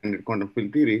standard quantum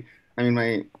field theory. I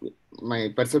mean, my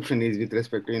perception is with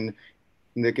respect to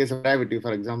in the case of gravity,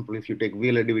 for example, if you take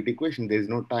Wheeler-DeWitt equation, there is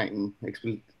no time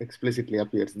explicitly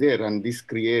appears there, and this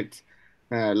creates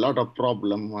a lot of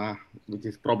problem, which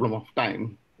is problem of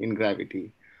time in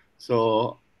gravity.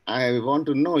 So I want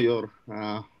to know your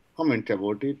comment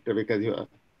about it, because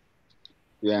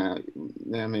the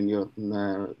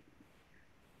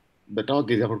talk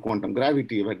is about quantum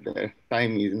gravity, but the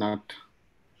time is not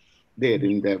there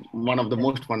in the one of the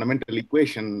most fundamental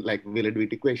equation, like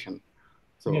Wheeler-DeWitt equation.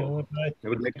 So yeah, I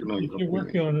would like to know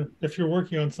if you're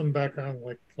working on some background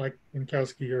like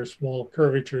Minkowski or small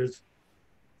curvatures,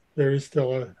 there is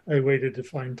still a way to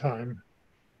define time.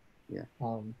 Yeah.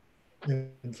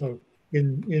 And so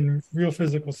in real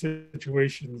physical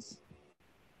situations,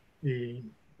 in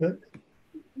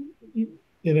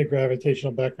a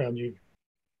gravitational background,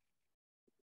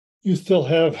 you still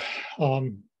have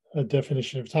a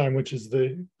definition of time, which is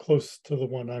close to the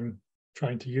one I'm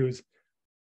trying to use.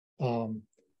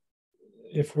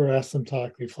 If we're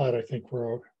asymptotically flat, I think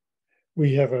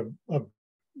we have a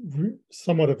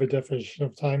somewhat of a definition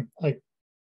of time.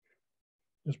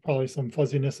 There's probably some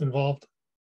fuzziness involved,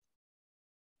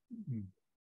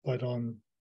 but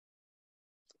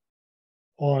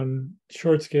on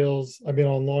short scales, I mean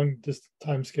on long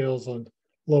time scales, on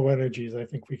low energies, I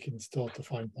think we can still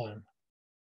define time.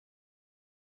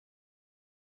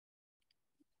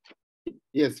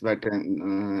 Yes, but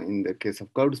in the case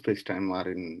of curved spacetime or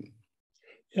in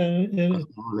I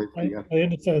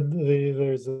understand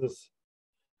there's this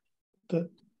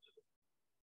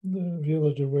the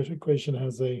Wheeler-DeWitt equation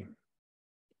has a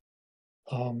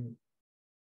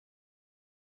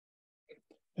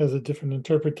different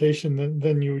interpretation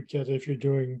than you would get if you're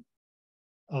doing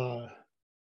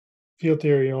field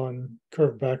theory on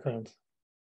curved backgrounds.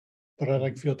 But I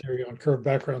like field theory on curved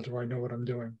backgrounds where I know what I'm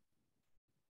doing.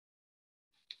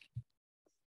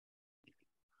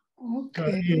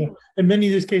 Okay. You know, in many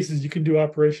of these cases, you can do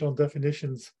operational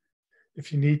definitions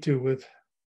if you need to with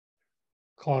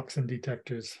clocks and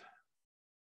detectors.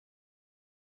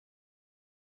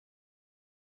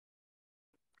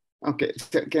 Okay,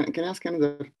 so can I ask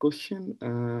another question?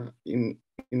 In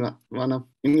one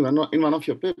of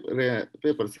your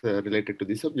papers related to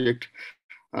this subject,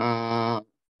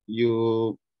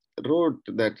 you wrote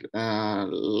that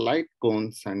light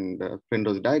cones and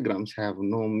Penrose diagrams have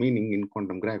no meaning in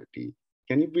quantum gravity.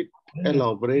 Can you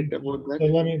elaborate about that? So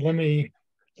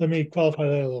let me qualify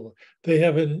that a little. They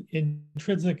have an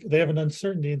intrinsic, they have an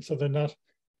uncertainty, and so they're not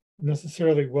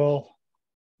necessarily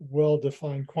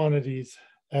well-defined quantities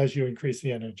as you increase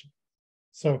the energy.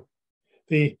 So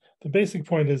the basic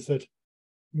point is that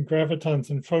gravitons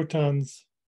and photons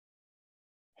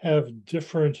have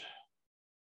different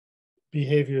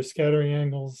behavior, scattering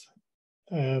angles,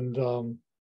 and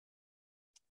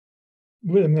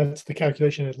that's the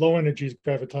calculation at low energies,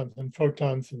 gravitons and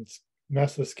photons and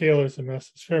massless scalars and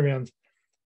massless fermions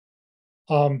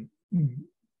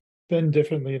bend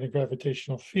differently in a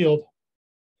gravitational field,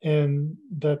 and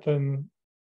that then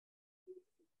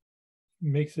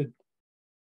makes it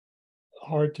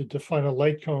hard to define a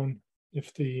light cone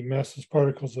if the massless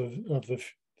particles of the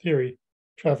theory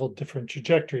travel different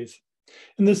trajectories.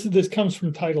 And this comes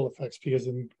from tidal effects, because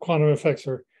in quantum effects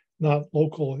are not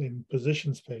local in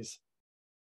position space.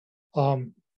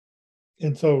 And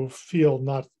so feel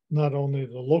not only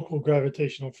the local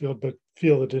gravitational field, but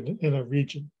feel it in a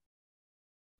region.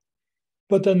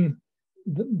 But then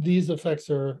these effects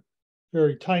are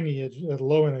very tiny at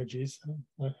low energies.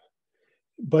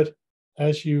 But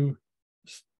as you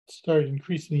start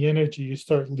increasing the energy, you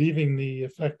start leaving the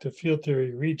effective field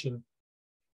theory region,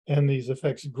 and these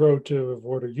effects grow to of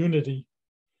order unity.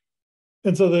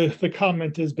 And so the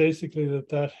comment is basically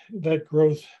that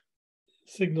growth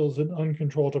signals an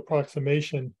uncontrolled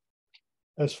approximation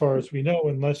as far as we know,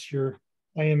 unless your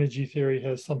high energy theory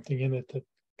has something in it that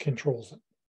controls it.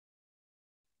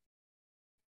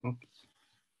 Okay.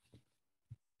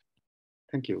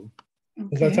 Thank you.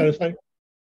 Is that satisfying?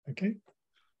 Okay.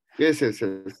 Yes.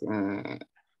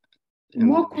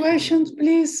 More questions,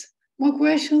 please. More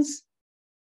questions?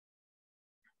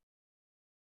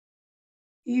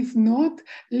 If not,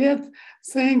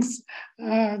 thanks,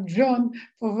 John,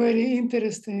 for very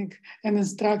interesting and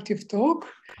instructive talk.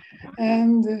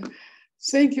 And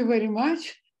thank you very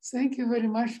much. Thank you very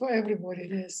much for everybody.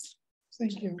 Yes,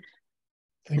 thank you.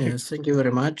 Yes, thank you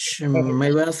very much.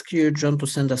 May we ask you, John, to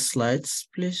send us slides,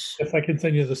 please? Yes, I can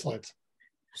send you the slides.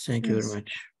 Thank you very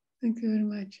much. Thank you very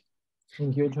much.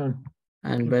 Thank you, John.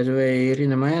 And by the way,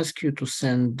 Irina, may I ask you to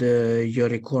send your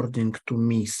recording to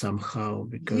me somehow,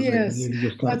 because I believe you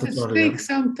started but it earlier. takes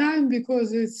some time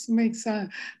because it makes a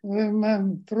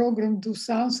program do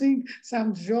something,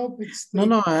 some job.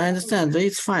 No, I understand.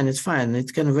 It's fine. It's fine.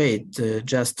 It can wait.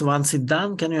 Just once it's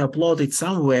done, can you upload it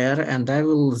somewhere, and I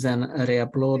will then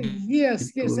re-upload.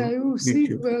 Yes, I will see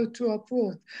where to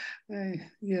upload.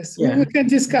 Yes, we can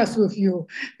discuss with you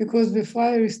because the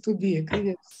file is too big.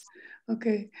 Yes.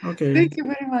 Okay. Thank you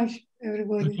very much,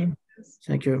 everybody.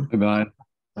 Thank you. Bye-bye.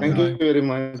 Thank you very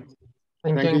much.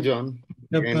 Thank you, John.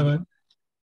 Yep, bye-bye.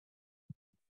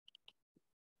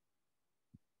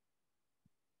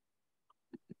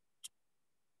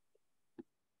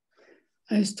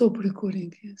 I stop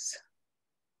recording, yes.